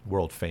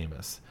world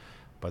famous,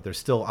 but they're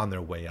still on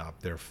their way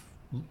up. They're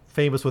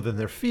famous within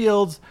their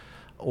fields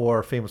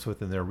or famous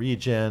within their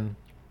region,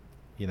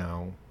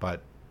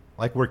 but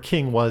like where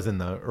King was in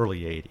the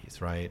early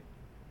 80s, right?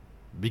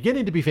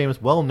 Beginning to be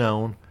famous, well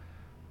known,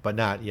 but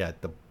not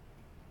yet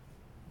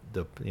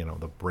the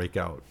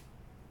breakout,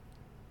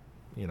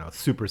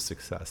 super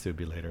success. It would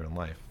be later in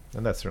life,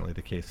 and that's certainly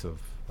the case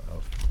of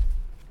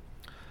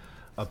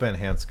Ben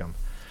Hanscom.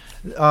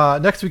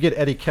 Next, we get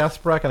Eddie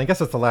Kaspbrak, and I guess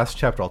that's the last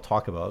chapter I'll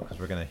talk about because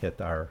we're going to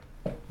hit our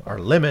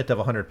limit of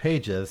 100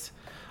 pages.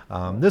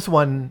 This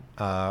one,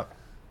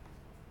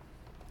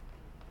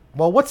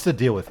 what's the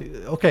deal with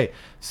it? Okay,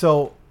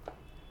 so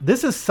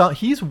this is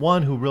he's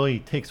one who really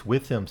takes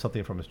with him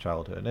something from his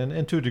childhood,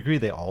 and to a degree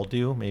they all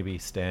do. Maybe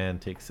Stan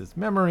takes his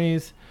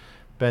memories,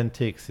 Ben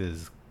takes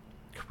his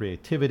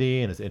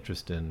creativity and his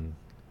interest in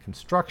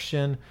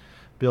construction,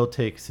 Bill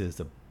takes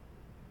his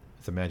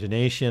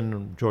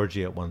imagination.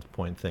 Georgie at one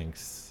point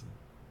thinks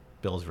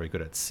Bill's very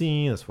good at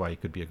seeing, that's why he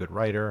could be a good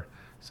writer.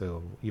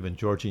 So even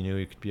Georgie knew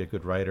he could be a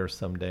good writer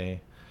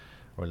someday,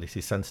 or at least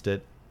he sensed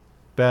it.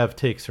 Bev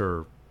takes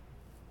her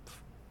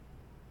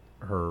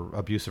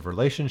abusive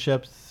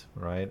relationships,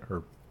 right?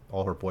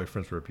 All her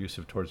boyfriends were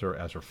abusive towards her,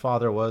 as her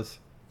father was.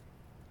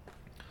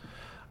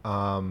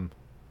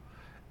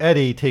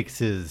 Eddie takes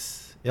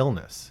his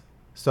illness.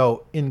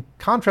 So in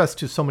contrast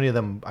to so many of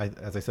them,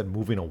 as I said,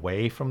 moving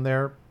away from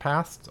their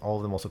past, all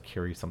of them also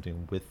carry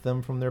something with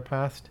them from their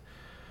past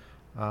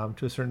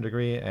to a certain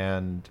degree.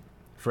 And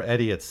for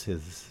Eddie, it's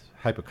his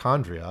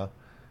hypochondria,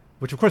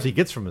 which of course he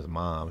gets from his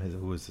mom,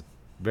 who was a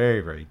very,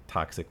 very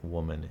toxic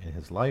woman in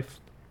his life.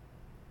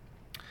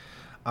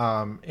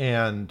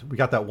 And we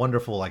got that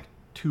wonderful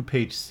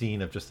 2-page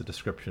scene of just a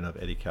description of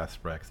Eddie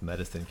Kaspbrak's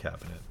medicine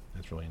cabinet.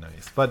 It's really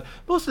nice. But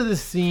most of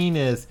this scene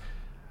is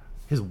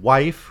his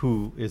wife,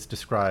 who is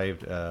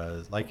described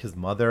as, like his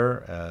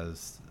mother,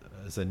 as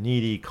a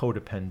needy,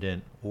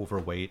 codependent,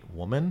 overweight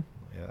woman.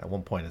 At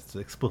one point, it's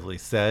explicitly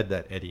said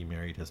that Eddie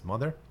married his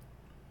mother.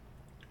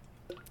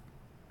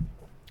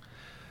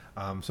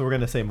 So we're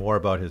going to say more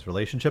about his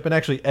relationship. And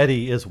actually,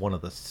 Eddie is one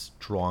of the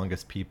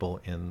strongest people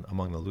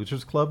among the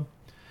Losers Club,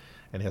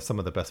 and he has some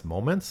of the best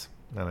moments.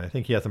 And I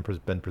think he hasn't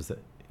been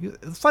presented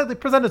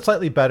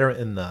slightly better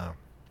in the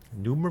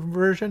new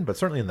version, but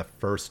certainly in the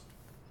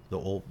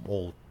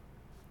old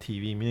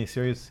TV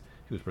miniseries,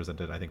 he was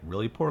presented, I think,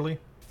 really poorly.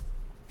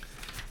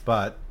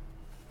 But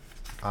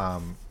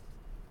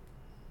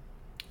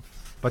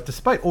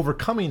despite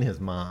overcoming his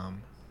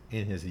mom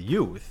in his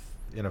youth,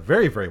 in a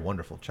very, very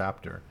wonderful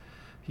chapter,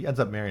 he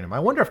ends up marrying him. I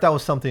wonder if that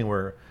was something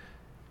where,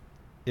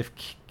 if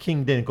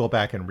King didn't go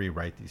back and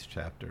rewrite these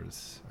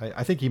chapters,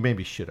 I think he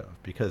maybe should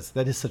have, because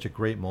that is such a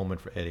great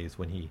moment for Eddie, is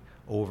when he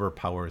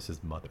overpowers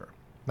his mother.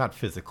 Not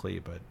physically,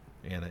 but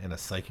in a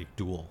psychic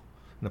duel.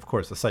 And of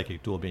course, the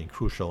psychic duel being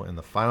crucial in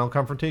the final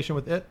confrontation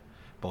with it,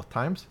 both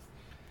times.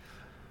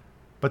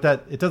 But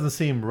that it doesn't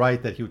seem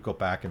right that he would go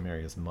back and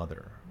marry his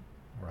mother,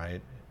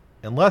 right?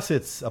 Unless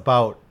it's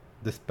about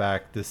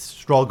this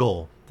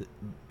struggle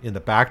in the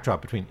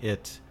backdrop between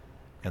it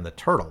and the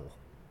turtle,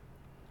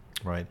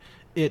 right?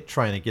 It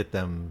trying to get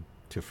them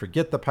to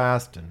forget the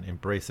past and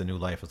embrace a new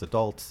life as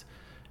adults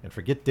and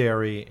forget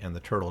Derry, and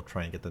the turtle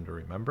trying to get them to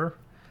remember.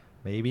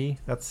 Maybe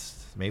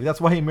that's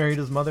why he married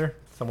his mother,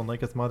 someone like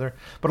his mother.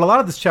 But a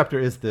lot of this chapter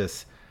is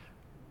this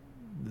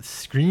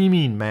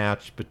screaming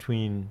match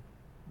between,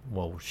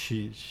 well,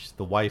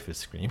 the wife is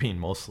screaming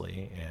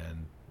mostly,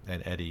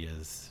 and Eddie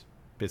is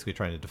basically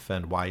trying to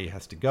defend why he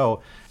has to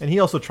go. And he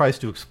also tries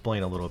to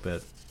explain a little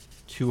bit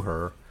to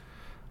her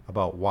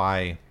about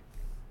why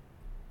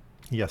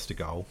he has to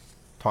go,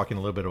 talking a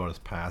little bit about his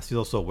past. He's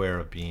also aware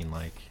of being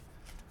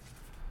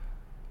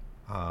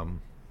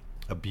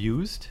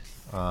abused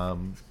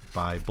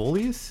by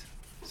bullies,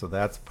 so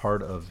that's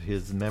part of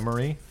his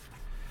memory.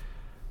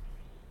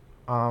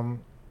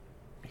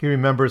 He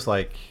remembers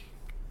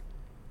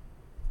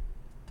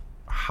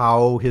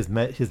how his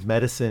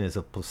medicine is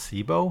a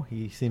placebo.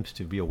 He seems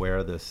to be aware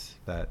of this,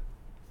 that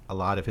a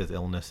lot of his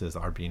illnesses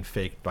are being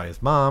faked by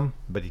his mom,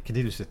 but he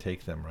continues to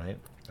take them, right?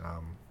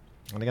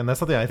 And again, that's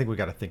something I think we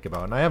got to think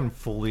about. And I haven't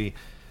fully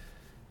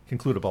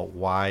concluded about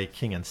why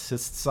King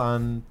insists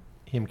on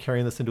him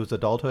carrying this into his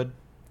adulthood,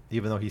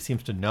 even though he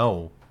seems to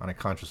know on a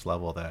conscious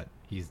level that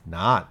he's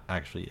not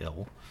actually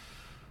ill.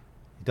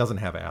 He doesn't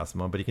have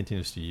asthma, but he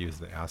continues to use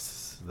the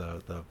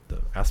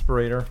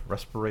respirator.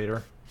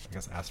 I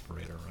guess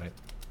aspirator, right?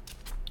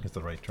 Is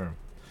the right term.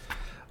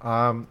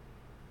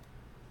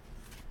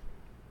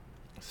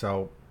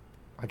 So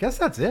I guess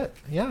that's it.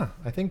 Yeah,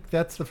 I think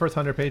that's the first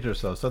 100 pages or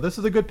so. So this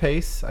is a good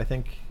pace. I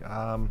think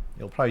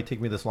it'll probably take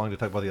me this long to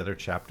talk about the other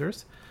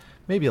chapters.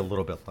 Maybe a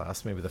little bit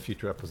less. Maybe the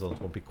future episodes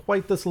won't be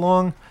quite this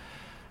long.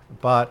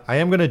 But I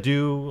am going to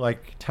do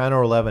 10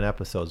 or 11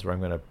 episodes where I'm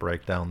going to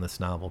break down this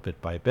novel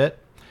bit by bit.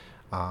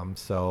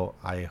 So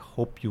I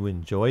hope you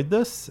enjoyed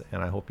this,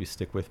 and I hope you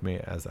stick with me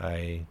as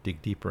I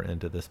dig deeper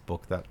into this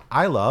book that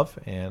I love,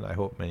 and I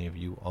hope many of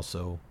you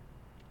also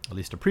at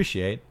least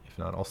appreciate, if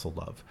not also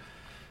love.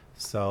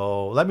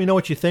 So let me know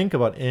what you think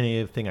about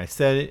anything I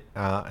said,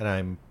 and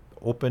I'm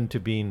open to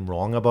being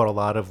wrong about a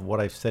lot of what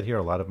I've said here,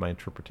 a lot of my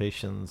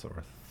interpretations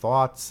or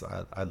thoughts.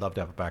 I'd love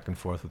to have a back and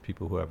forth with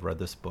people who have read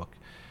this book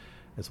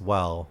as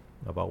well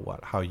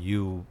about how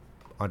you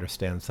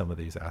understand some of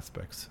these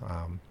aspects.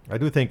 I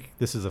do think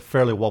this is a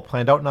fairly well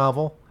planned out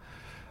novel.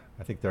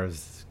 I think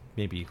there's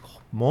maybe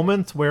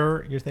moments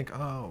where you think,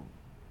 oh,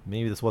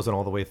 maybe this wasn't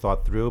all the way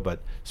thought through,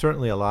 but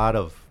certainly a lot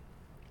of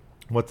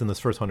what's in this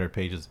first 100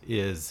 pages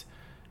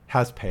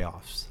has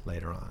payoffs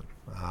later on,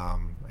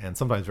 and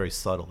sometimes very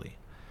subtly.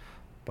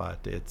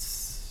 But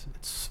it's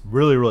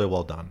really, really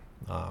well done.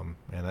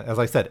 And as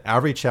I said,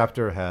 every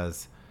chapter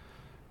has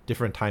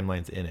different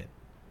timelines in it.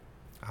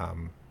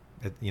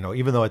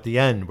 Even though at the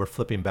end we're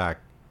flipping back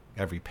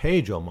every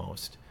page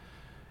almost,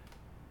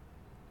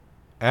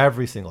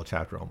 every single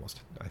chapter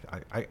almost.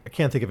 I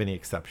can't think of any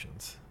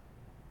exceptions.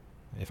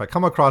 If I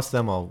come across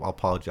them, I'll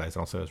apologize.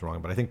 I'll say I was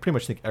wrong. But I pretty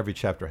much think every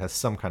chapter has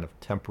some kind of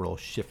temporal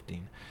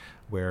shifting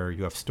where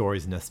you have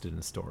stories nested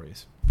in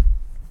stories.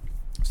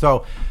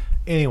 So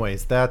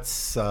anyways,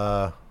 that's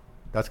going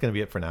to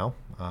be it for now.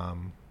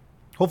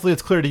 Hopefully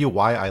it's clear to you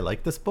why I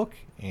like this book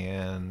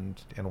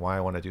and why I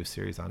want to do a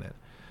series on it.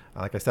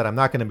 Like I said, I'm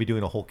not going to be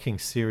doing a whole King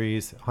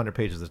series, 100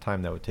 pages at a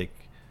time. That would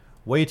take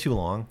way too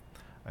long.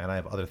 And I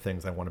have other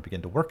things I want to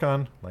begin to work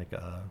on, like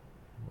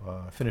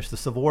finish the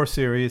Civil War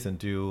series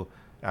and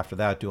after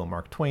that do a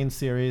Mark Twain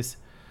series.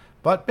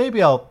 But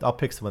maybe I'll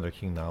pick some other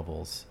King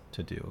novels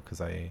to do because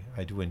I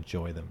do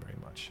enjoy them very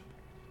much.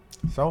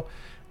 So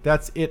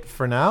that's it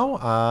for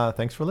now.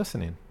 Thanks for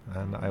listening,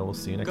 and I will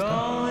see you next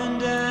time. Going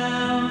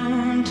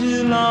down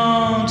to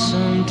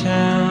Lonesome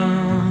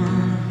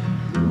Town,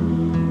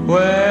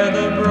 where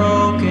the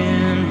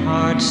broken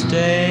hearts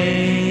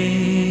stay.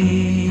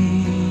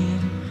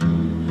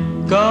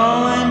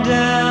 Going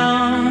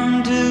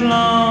down to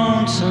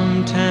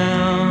Lonesome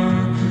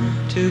Town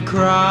to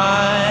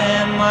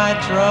cry my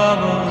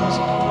troubles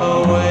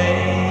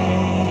away.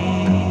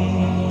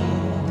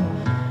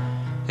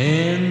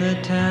 In the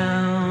town